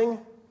memorizing,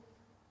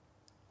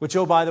 which,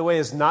 oh, by the way,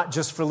 is not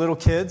just for little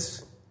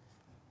kids.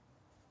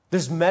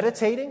 There's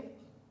meditating,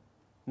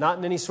 not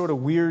in any sort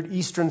of weird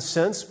Eastern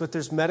sense, but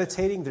there's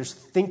meditating. There's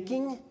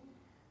thinking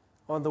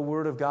on the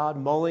Word of God,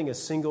 mulling a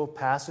single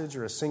passage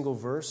or a single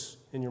verse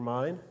in your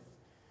mind.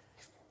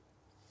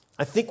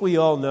 I think we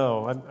all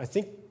know, I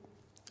think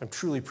I'm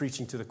truly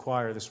preaching to the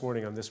choir this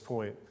morning on this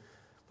point,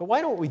 but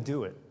why don't we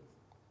do it?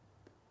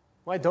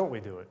 Why don't we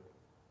do it?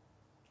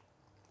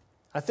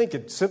 I think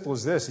it's simple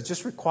as this. It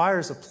just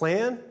requires a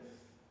plan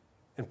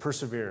and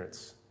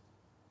perseverance.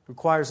 It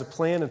requires a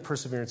plan and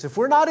perseverance. If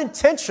we're not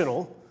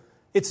intentional,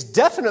 it's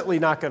definitely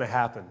not going to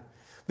happen.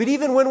 But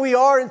even when we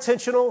are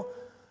intentional,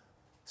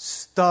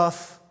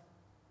 stuff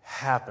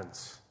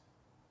happens.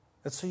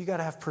 And so you got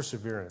to have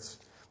perseverance.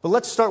 But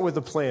let's start with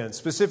the plan,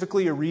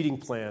 specifically a reading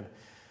plan.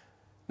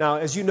 Now,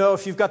 as you know,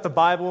 if you've got the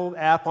Bible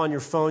app on your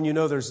phone, you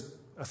know there's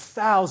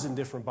 1,000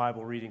 different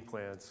Bible reading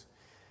plans.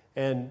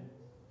 And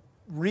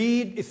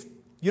read, if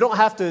you don't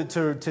have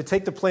to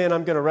take the plan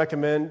I'm going to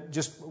recommend,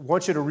 just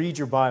want you to read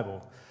your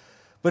Bible.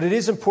 But it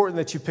is important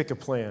that you pick a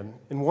plan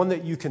and one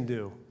that you can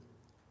do.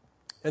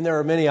 And there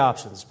are many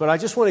options. But I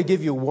just want to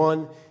give you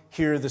one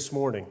here this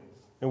morning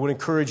and would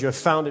encourage you. I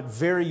found it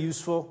very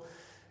useful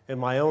in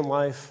my own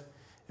life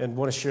and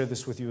want to share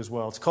this with you as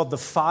well. It's called the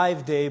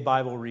 5-Day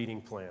Bible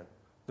Reading Plan.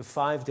 The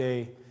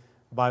 5-Day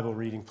Bible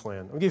Reading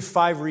Plan. I'll give you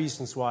 5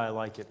 reasons why I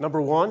like it. Number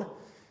 1,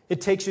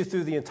 it takes you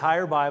through the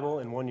entire Bible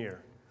in 1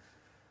 year.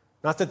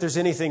 Not that there's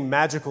anything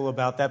magical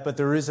about that, but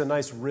there is a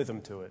nice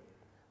rhythm to it.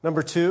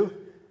 Number 2,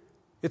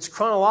 it's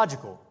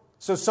chronological.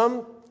 So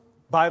some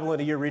Bible in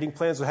a year reading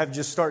plans will have you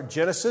just start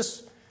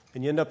Genesis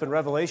and you end up in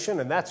Revelation,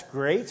 and that's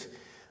great.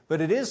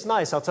 But it is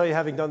nice, I'll tell you,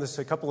 having done this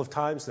a couple of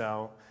times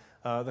now,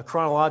 the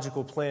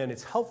chronological plan,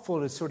 it's helpful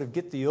to sort of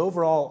get the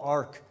overall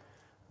arc,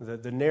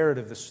 the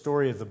narrative, the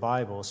story of the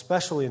Bible,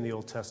 especially in the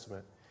Old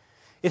Testament.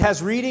 It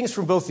has readings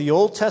from both the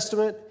Old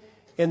Testament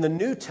and the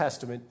New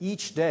Testament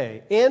each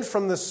day, and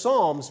from the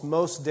Psalms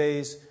most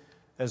days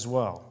as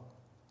well.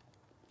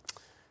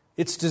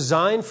 It's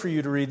designed for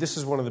you to read, this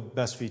is one of the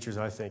best features,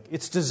 I think.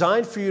 It's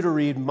designed for you to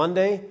read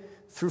Monday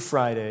through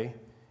Friday,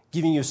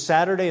 giving you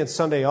Saturday and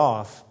Sunday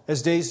off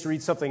as days to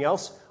read something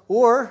else,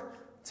 or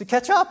to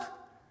catch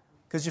up,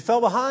 because you fell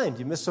behind.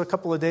 You missed a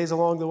couple of days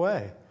along the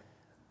way.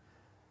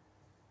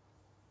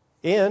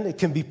 And it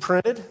can be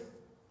printed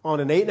on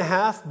an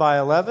 8.5 by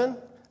 11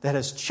 that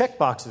has check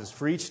boxes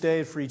for each day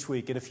and for each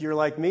week. And if you're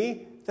like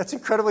me, that's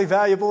incredibly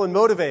valuable and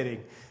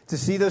motivating to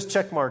see those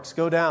check marks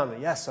go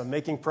down. Yes, I'm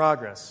making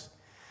progress.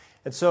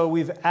 And so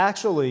we've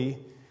actually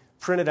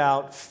printed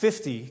out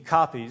 50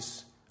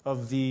 copies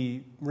of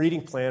the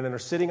reading plan and are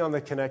sitting on the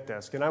Connect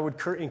desk. And I would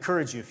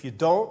encourage you, if you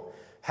don't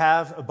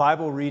have a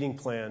Bible reading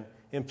plan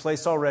in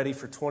place already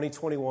for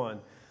 2021,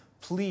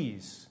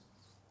 please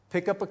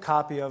pick up a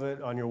copy of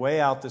it on your way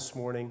out this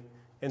morning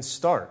and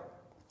start.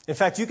 In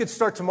fact, you could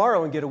start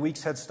tomorrow and get a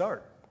week's head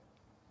start.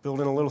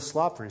 Build in a little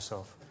slot for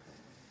yourself.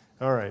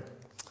 All right.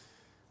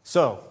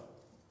 So,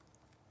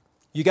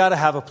 you got to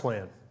have a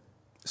plan.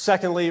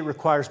 Secondly, it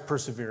requires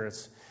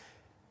perseverance.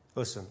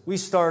 Listen, we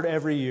start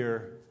every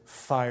year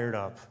fired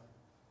up,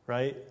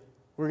 right?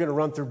 We're going to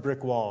run through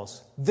brick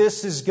walls.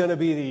 This is going to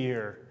be the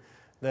year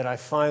that I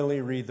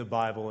finally read the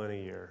Bible in a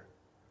year.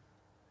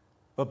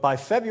 But by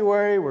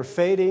February, we're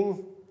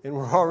fading, and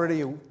we're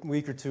already a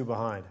week or two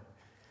behind.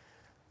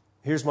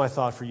 Here's my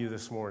thought for you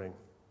this morning.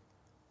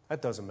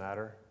 That doesn't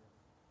matter.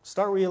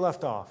 Start where you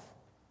left off.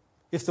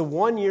 If the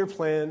 1-year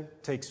plan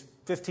takes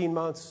 15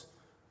 months,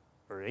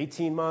 or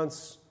 18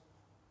 months,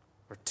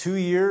 or 2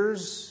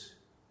 years,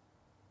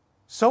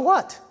 so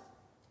what?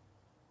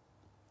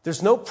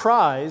 There's no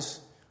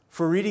prize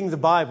for reading the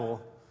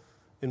Bible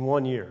in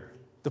 1 year.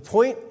 The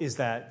point is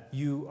that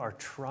you are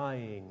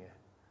trying.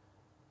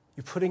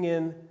 You're putting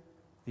in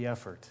the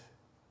effort.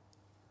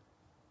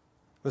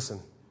 Listen,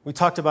 we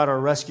talked about our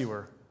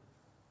rescuer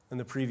in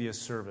the previous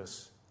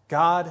service.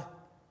 God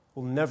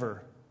will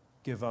never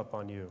give up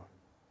on you.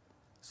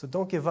 So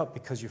don't give up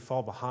because you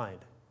fall behind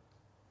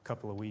a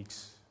couple of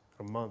weeks,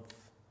 a month.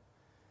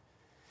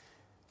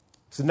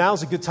 So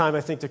now's a good time, I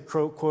think, to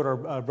quote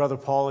our brother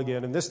Paul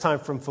again, and this time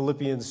from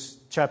Philippians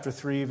chapter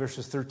 3,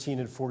 verses 13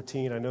 and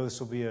 14. I know this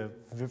will be a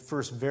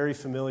verse very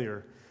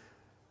familiar.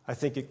 I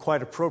think it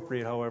quite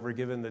appropriate, however,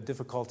 given the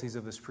difficulties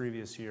of this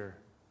previous year.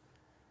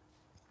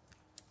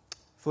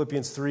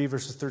 Philippians 3,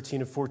 verses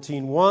 13 and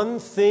 14. One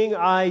thing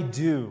I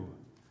do.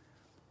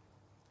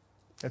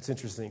 That's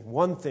interesting.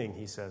 One thing,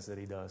 he says, that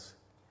he does.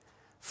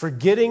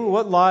 Forgetting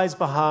what lies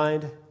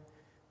behind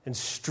and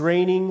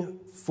straining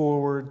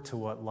forward to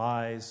what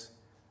lies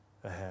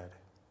ahead.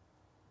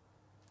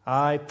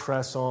 I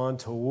press on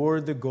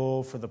toward the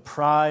goal for the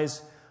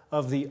prize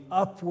of the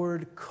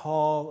upward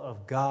call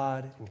of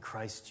God in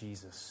Christ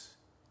Jesus.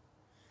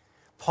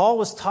 Paul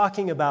was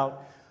talking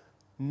about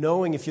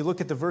knowing, if you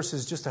look at the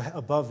verses just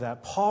above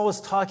that, Paul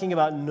was talking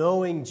about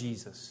knowing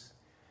Jesus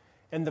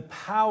and the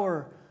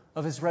power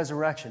of his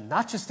resurrection,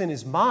 not just in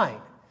his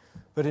mind,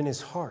 but in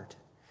his heart.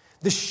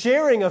 The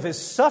sharing of his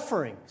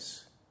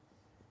sufferings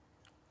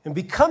and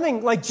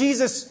becoming like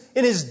Jesus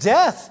in his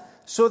death,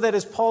 so that,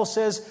 as Paul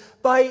says,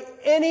 by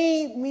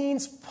any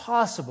means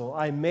possible,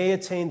 I may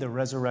attain the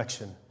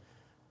resurrection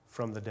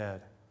from the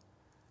dead.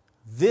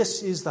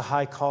 This is the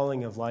high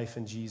calling of life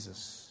in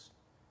Jesus.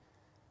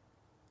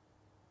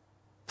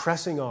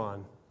 Pressing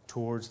on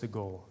towards the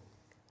goal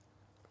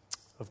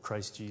of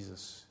Christ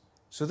Jesus.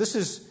 So this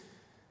is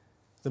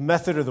the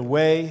method or the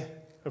way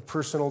of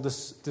personal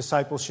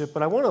discipleship.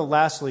 But I want to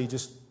lastly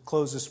just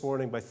close this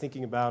morning by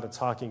thinking about and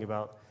talking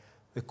about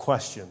the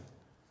question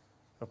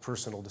of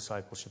personal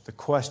discipleship. The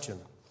question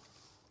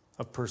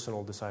of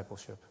personal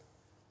discipleship.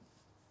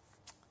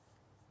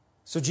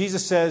 So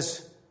Jesus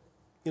says,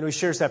 he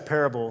shares that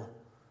parable.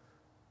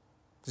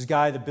 This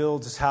guy that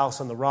builds his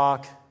house on the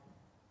rock.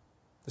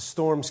 The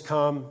storms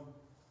come.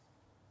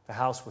 The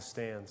house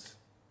withstands.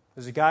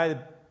 There's a guy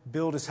that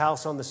built his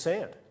house on the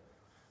sand.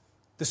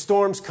 The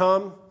storms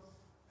come,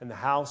 and the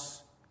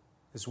house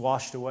is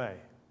washed away.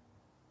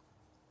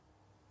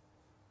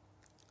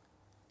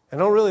 I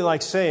don't really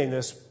like saying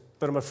this,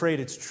 but I'm afraid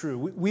it's true.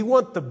 We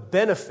want the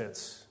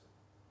benefits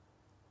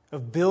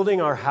of building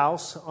our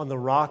house on the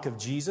rock of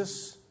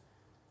Jesus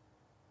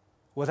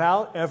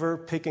without ever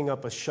picking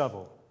up a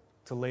shovel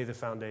to lay the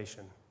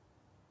foundation.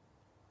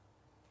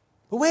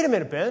 But wait a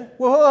minute, Ben.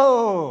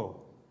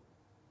 Whoa!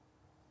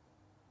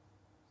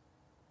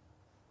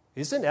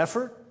 Isn't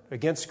effort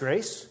against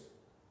grace?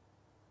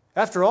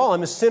 After all,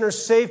 I'm a sinner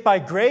saved by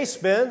grace,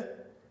 Ben.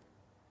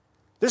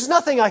 There's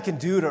nothing I can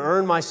do to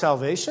earn my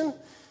salvation.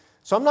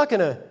 So I'm not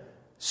going to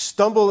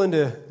stumble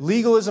into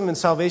legalism and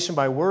salvation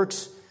by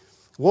works.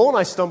 Won't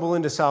I stumble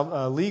into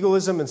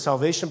legalism and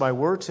salvation by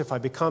works if I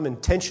become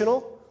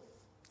intentional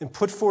and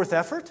put forth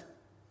effort?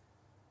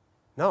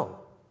 No,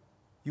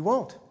 you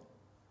won't.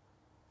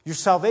 Your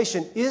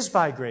salvation is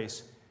by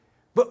grace.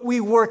 But we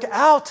work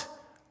out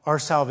our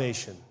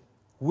salvation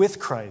with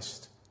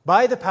Christ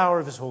by the power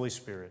of His Holy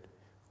Spirit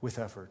with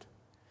effort.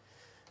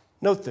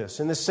 Note this,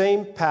 in the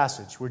same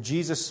passage where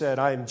Jesus said,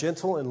 I am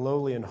gentle and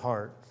lowly in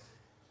heart,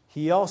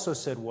 He also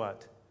said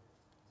what?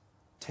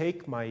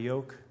 Take my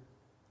yoke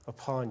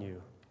upon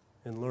you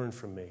and learn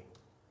from me.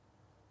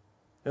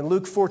 In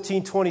Luke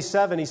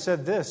 14:27, He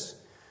said this,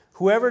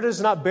 whoever does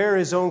not bear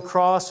his own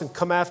cross and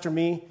come after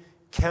me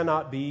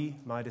cannot be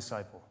my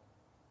disciple.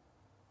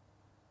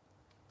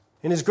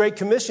 In His Great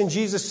Commission,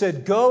 Jesus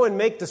said, go and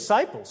make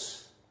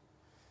disciples.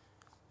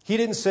 He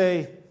didn't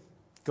say,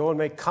 go and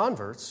make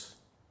converts.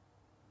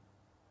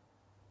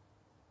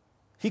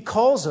 He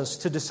calls us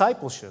to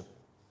discipleship.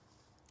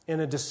 And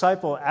a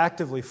disciple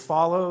actively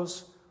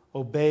follows,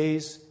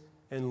 obeys,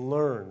 and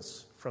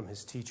learns from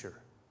his teacher.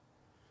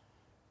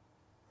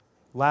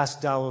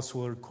 Last Dallas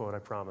Willard quote, I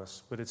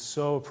promise, but it's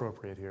so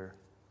appropriate here.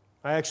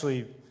 I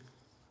actually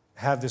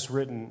have this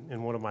written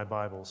in one of my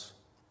Bibles.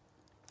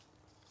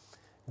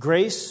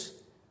 Grace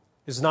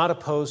is not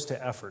opposed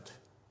to effort,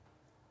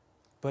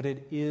 but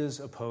it is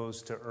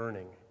opposed to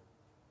earning.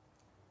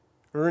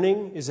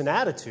 Earning is an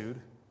attitude.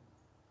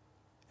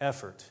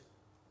 Effort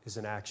is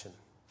an action.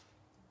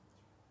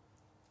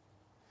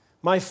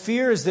 My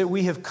fear is that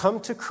we have come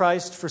to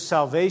Christ for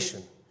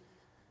salvation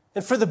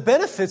and for the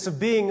benefits of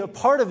being a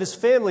part of His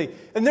family.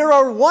 And there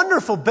are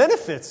wonderful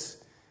benefits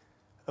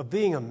of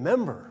being a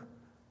member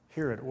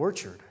here at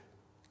Orchard.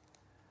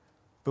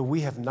 But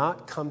we have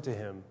not come to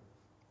Him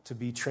to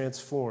be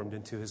transformed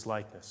into His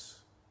likeness.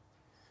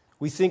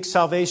 We think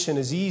salvation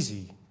is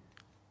easy.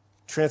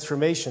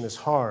 Transformation is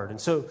hard. And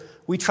so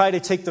we try to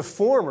take the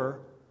former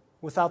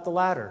without the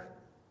latter.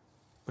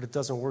 But it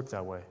doesn't work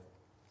that way.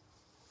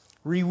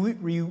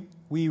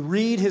 We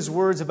read His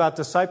words about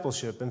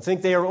discipleship and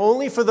think they are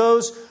only for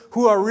those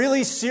who are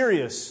really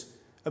serious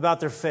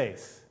about their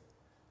faith.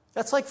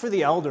 That's like for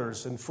the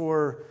elders and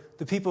for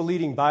the people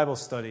leading Bible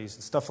studies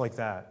and stuff like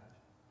that.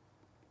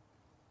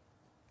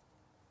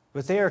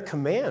 But they are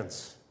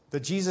commands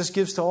that Jesus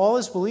gives to all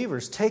His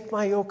believers. Take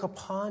my yoke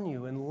upon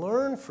you and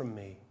learn from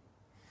me.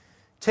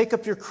 Take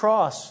up your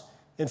cross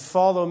and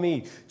follow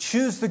me.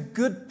 Choose the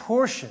good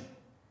portion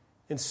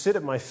and sit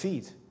at my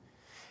feet.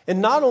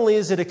 And not only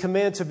is it a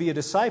command to be a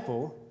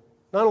disciple,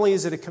 not only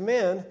is it a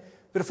command,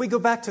 but if we go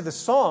back to the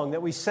song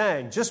that we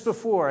sang just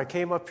before I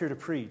came up here to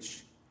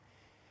preach,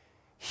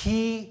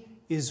 He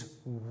is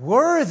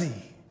worthy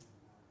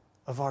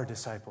of our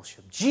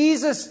discipleship.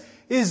 Jesus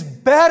is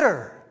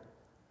better.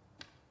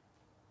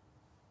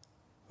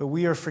 But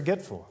we are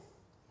forgetful.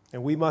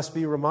 And we must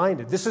be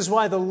reminded. This is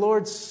why the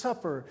Lord's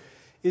Supper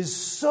is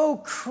so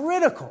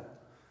critical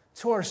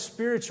to our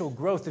spiritual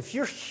growth. If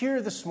you're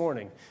here this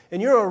morning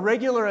and you're a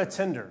regular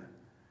attender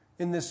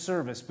in this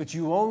service, but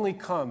you only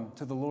come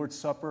to the Lord's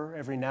Supper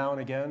every now and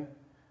again,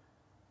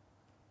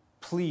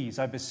 please,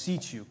 I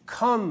beseech you,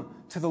 come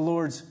to the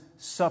Lord's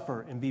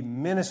Supper and be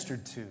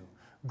ministered to.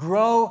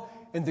 Grow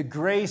in the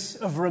grace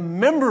of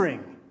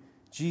remembering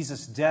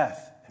Jesus'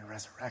 death and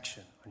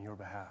resurrection on your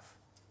behalf.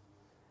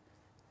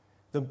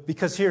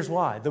 Because here's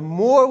why. The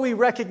more we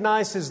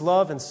recognize His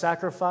love and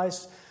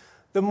sacrifice,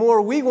 the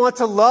more we want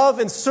to love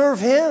and serve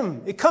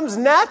Him. It comes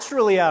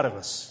naturally out of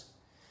us.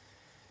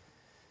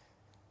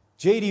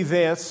 J.D.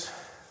 Vance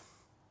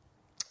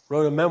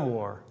wrote a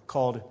memoir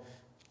called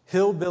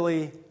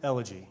Hillbilly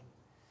Elegy.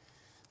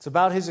 It's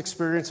about his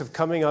experience of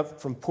coming up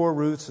from poor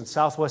roots in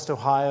southwest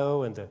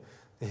Ohio and the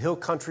hill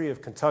country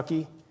of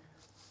Kentucky.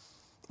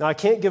 Now, I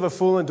can't give a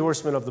full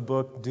endorsement of the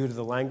book due to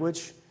the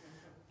language,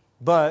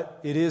 but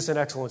it is an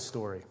excellent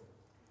story.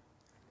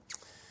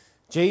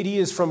 J.D.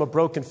 is from a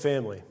broken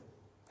family.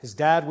 His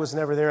dad was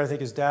never there. I think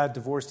his dad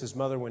divorced his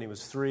mother when he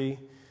was 3.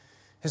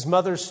 His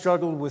mother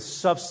struggled with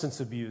substance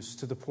abuse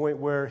to the point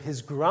where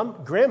his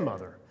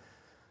grandmother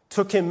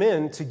took him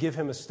in to give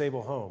him a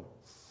stable home.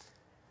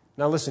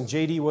 Now listen,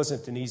 J.D.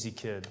 wasn't an easy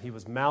kid. He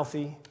was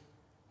mouthy,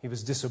 he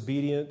was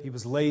disobedient, he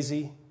was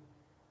lazy.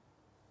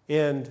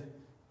 And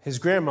his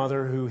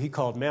grandmother, who he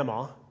called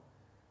Mama,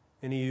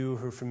 any of you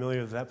who are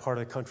familiar with that part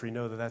of the country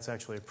know that that's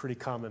actually a pretty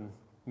common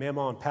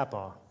Mama and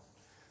Papa.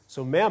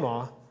 So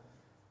Mama,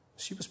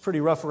 she was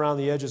pretty rough around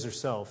the edges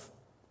herself.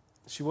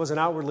 She wasn't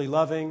outwardly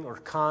loving or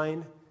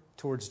kind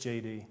towards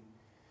J.D.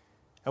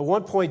 At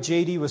one point,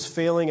 J.D. was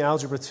failing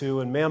Algebra 2,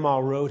 and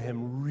Mama wrote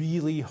him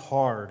really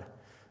hard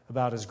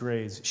about his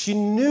grades. She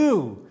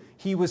knew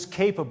he was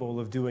capable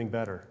of doing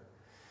better.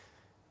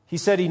 He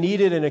said he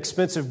needed an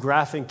expensive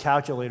graphing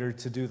calculator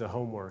to do the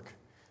homework.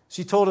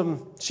 She told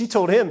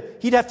him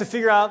he'd have to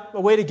figure out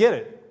a way to get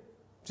it.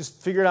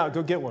 Just figure it out,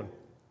 go get one.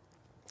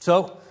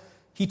 So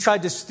he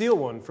tried to steal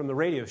one from the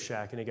Radio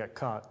Shack, and he got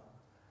caught.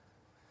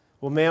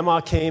 Well,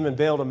 Mama came and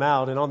bailed him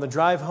out, and on the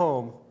drive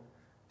home,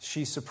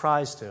 she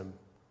surprised him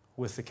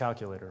with the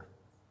calculator.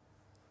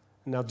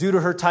 Now, due to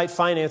her tight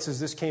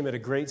finances, this came at a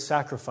great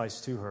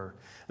sacrifice to her.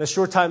 And a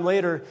short time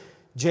later,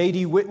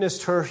 J.D.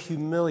 witnessed her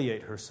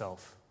humiliate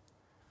herself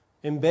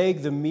and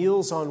beg the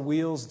Meals on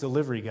Wheels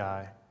delivery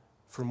guy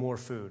for more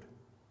food.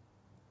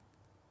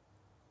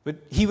 But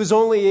he was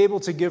only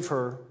able to give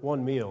her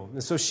one meal.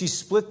 And so she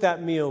split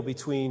that meal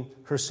between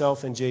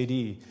herself and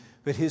J.D.,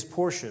 but his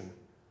portion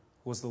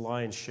was the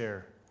lion's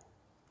share.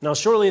 Now,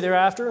 shortly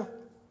thereafter,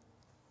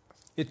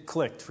 it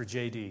clicked for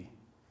J.D.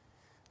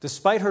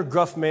 Despite her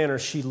gruff manner,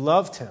 she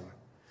loved him,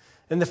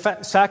 and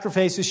the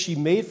sacrifices she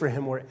made for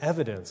him were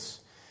evidence.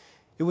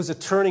 It was a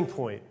turning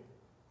point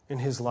in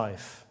his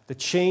life that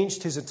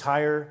changed his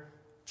entire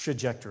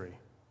trajectory.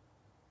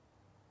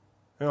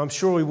 And I'm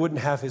sure we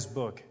wouldn't have his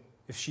book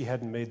if she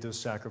hadn't made those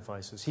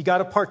sacrifices. He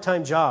got a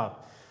part-time job.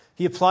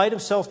 He applied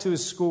himself to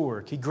his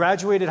schoolwork. He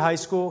graduated high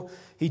school.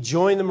 He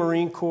joined the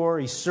Marine Corps.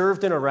 He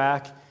served in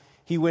Iraq.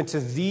 He went to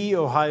The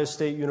Ohio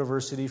State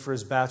University for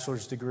his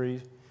bachelor's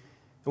degree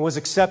and was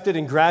accepted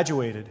and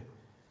graduated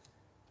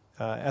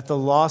at the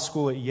law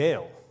school at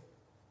Yale,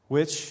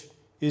 which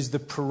is the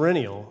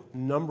perennial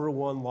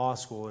 #1 law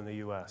school in the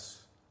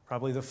U.S.,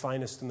 probably the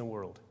finest in the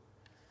world.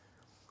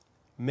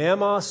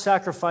 Mama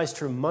sacrificed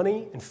her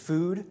money and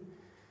food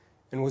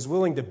and was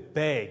willing to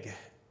beg,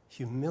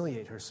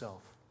 humiliate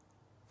herself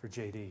for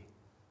J.D.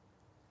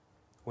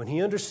 When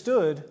he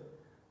understood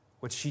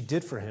what she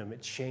did for him,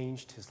 it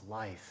changed his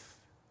life.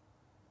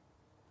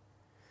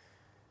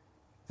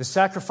 The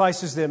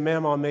sacrifices that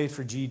Mama made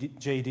for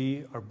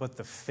J.D. are but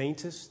the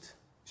faintest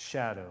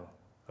shadow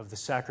of the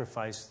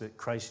sacrifice that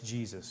Christ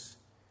Jesus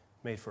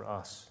made for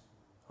us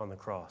on the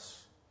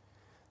cross.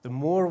 The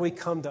more we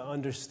come to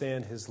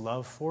understand His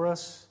love for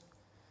us,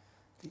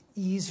 the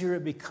easier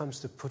it becomes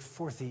to put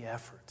forth the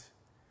effort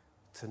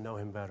to know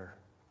Him better.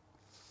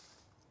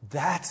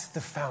 That's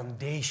the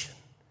foundation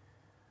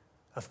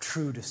of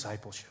true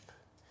discipleship.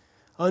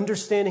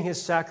 Understanding His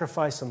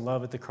sacrifice and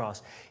love at the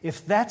cross.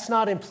 If that's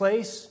not in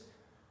place,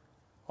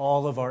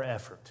 all of our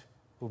effort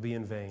will be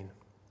in vain.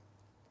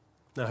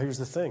 Now, here's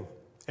the thing.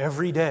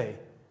 Every day,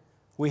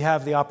 we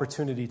have the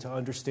opportunity to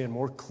understand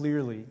more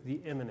clearly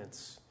the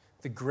imminence,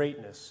 the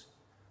greatness,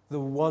 the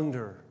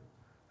wonder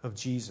of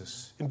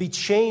Jesus, and be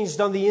changed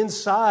on the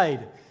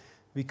inside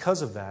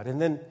because of that.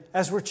 And then,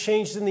 as we're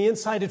changed in the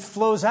inside, it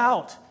flows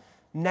out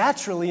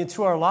naturally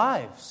into our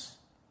lives.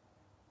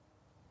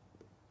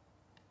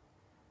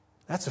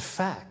 That's a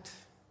fact.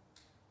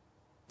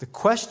 The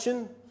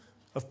question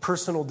of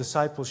personal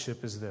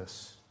discipleship is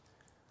this: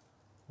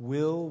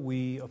 will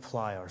we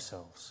apply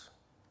ourselves?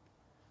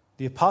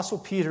 The Apostle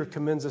Peter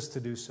commends us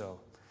to do so.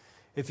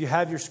 If you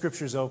have your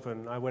scriptures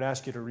open, I would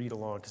ask you to read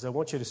along because I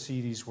want you to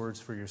see these words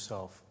for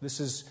yourself. This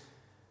is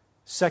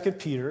 2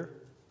 Peter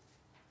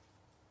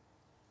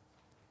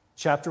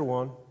chapter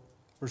 1,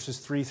 verses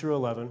 3 through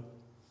 11.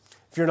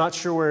 If you're not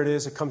sure where it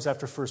is, it comes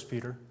after 1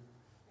 Peter.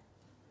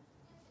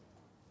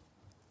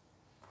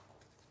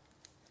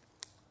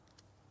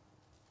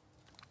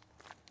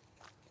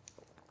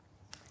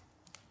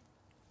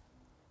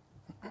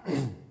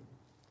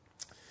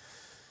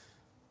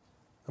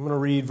 I'm going to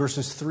read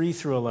verses 3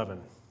 through 11.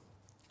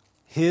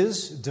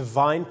 His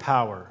divine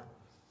power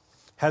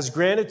has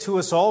granted to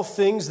us all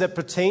things that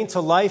pertain to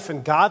life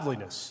and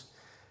godliness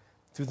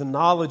through the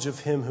knowledge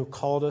of him who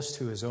called us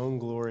to his own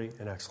glory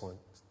and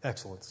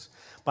excellence,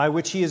 by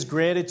which he has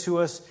granted to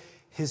us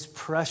his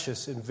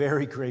precious and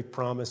very great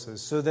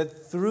promises, so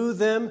that through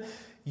them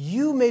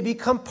you may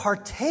become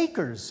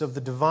partakers of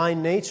the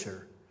divine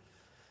nature,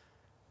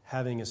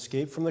 having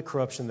escaped from the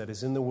corruption that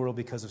is in the world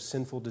because of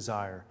sinful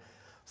desire.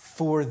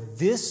 For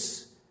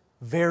this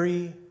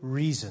very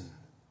reason,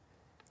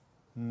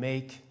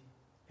 make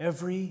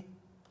every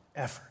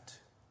effort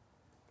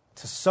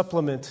to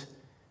supplement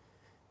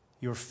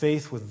your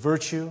faith with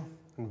virtue,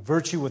 and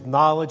virtue with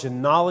knowledge,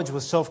 and knowledge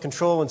with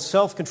self-control, and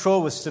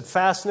self-control with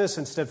steadfastness,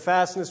 and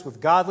steadfastness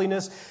with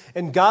godliness,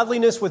 and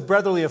godliness with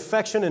brotherly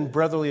affection, and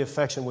brotherly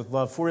affection with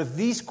love. For if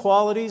these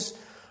qualities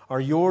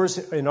are yours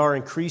and are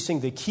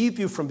increasing, they keep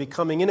you from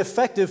becoming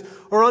ineffective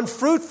or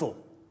unfruitful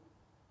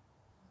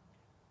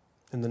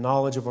in the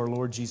knowledge of our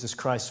Lord Jesus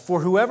Christ.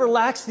 For whoever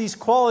lacks these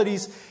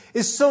qualities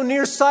is so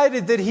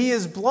nearsighted that he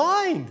is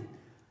blind,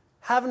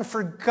 having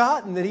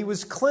forgotten that he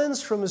was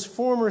cleansed from his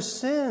former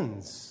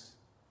sins.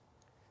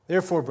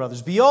 Therefore,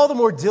 brothers, be all the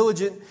more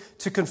diligent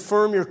to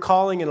confirm your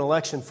calling and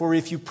election. For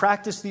if you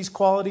practice these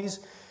qualities,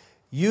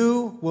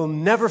 you will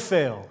never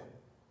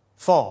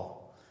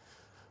fall.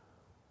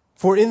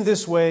 For in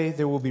this way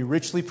there will be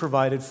richly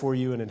provided for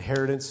you an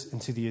inheritance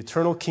into the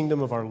eternal kingdom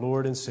of our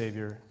Lord and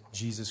Savior,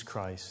 Jesus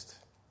Christ.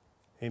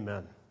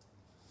 Amen.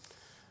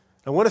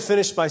 I want to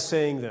finish by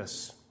saying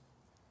this.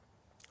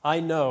 I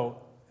know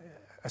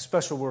a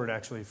special word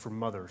actually for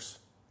mothers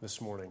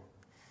this morning,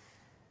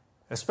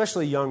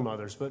 especially young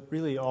mothers, but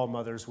really all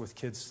mothers with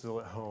kids still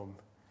at home.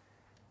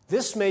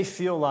 This may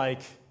feel like,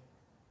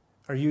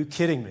 are you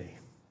kidding me?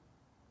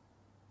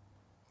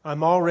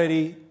 I'm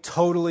already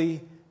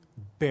totally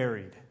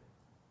buried.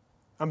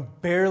 I'm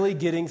barely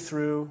getting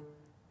through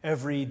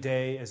every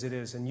day as it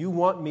is. And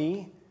you're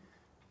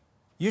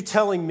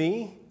telling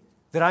me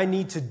that I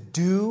need to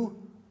do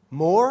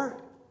more?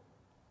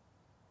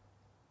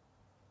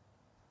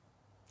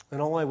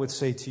 And all I would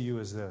say to you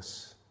is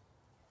this.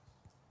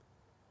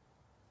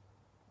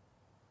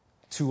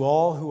 To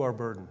all who are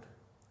burdened,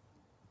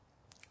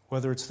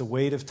 whether it's the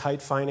weight of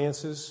tight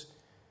finances,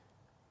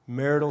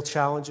 marital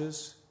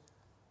challenges,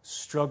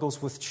 struggles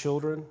with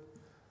children,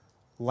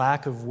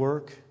 lack of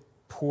work,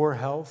 poor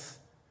health,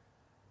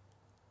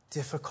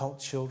 difficult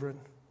children,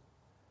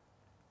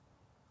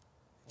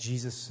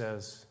 Jesus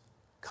says,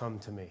 come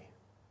to me.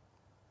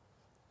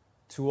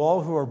 To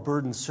all who are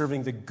burdened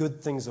serving the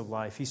good things of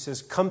life, he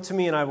says, come to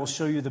me and I will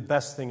show you the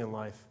best thing in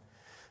life.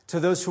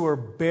 To those who are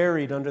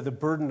buried under the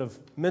burden of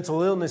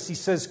mental illness, he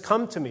says,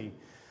 come to me.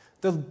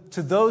 To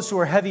those who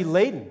are heavy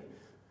laden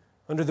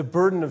under the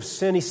burden of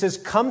sin, he says,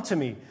 come to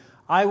me.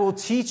 I will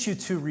teach you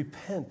to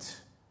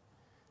repent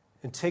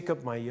and take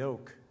up my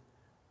yoke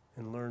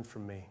and learn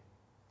from me.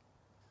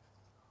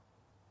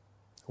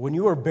 When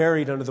you are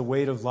buried under the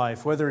weight of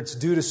life, whether it's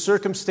due to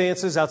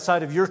circumstances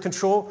outside of your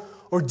control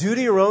or due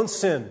to your own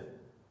sin,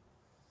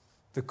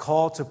 the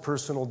call to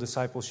personal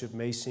discipleship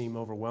may seem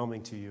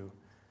overwhelming to you.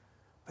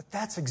 But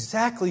that's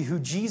exactly who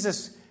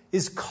Jesus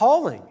is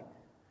calling.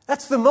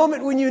 That's the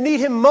moment when you need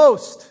him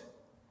most.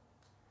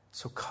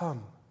 So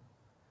come.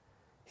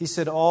 He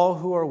said, all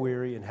who are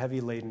weary and heavy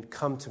laden,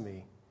 come to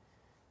me.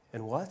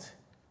 And what?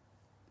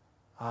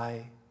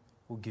 I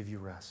will give you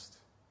rest.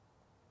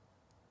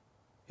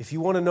 If you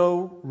want to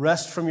know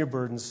rest from your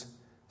burdens,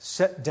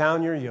 set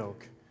down your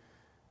yoke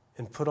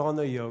and put on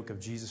the yoke of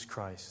Jesus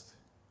Christ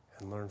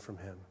and learn from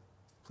him.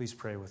 Please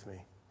pray with me.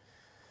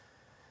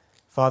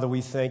 Father,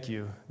 we thank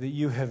you that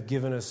you have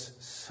given us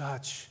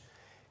such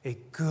a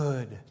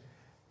good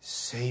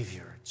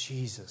Savior,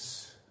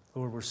 Jesus.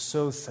 Lord, we're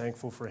so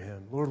thankful for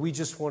him. Lord, we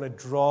just want to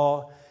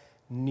draw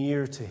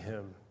near to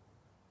him.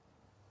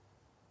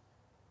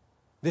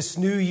 This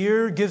new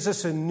year gives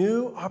us a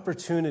new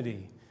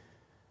opportunity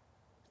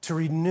to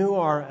renew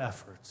our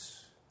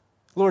efforts.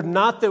 Lord,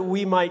 not that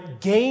we might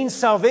gain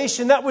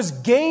salvation, that was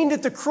gained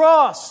at the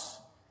cross,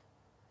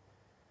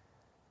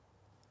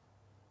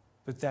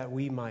 but that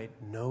we might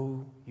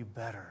know you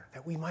better,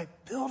 that we might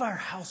build our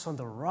house on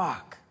the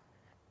rock,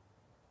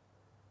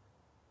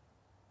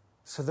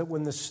 so that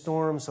when the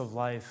storms of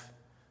life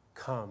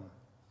come,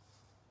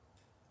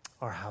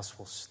 our house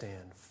will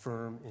stand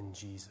firm in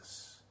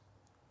Jesus.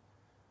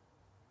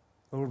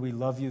 Lord, we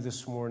love you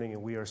this morning,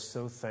 and we are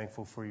so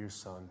thankful for your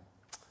Son.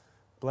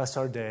 Bless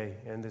our day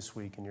and this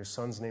week. In your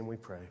Son's name we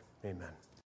pray. Amen.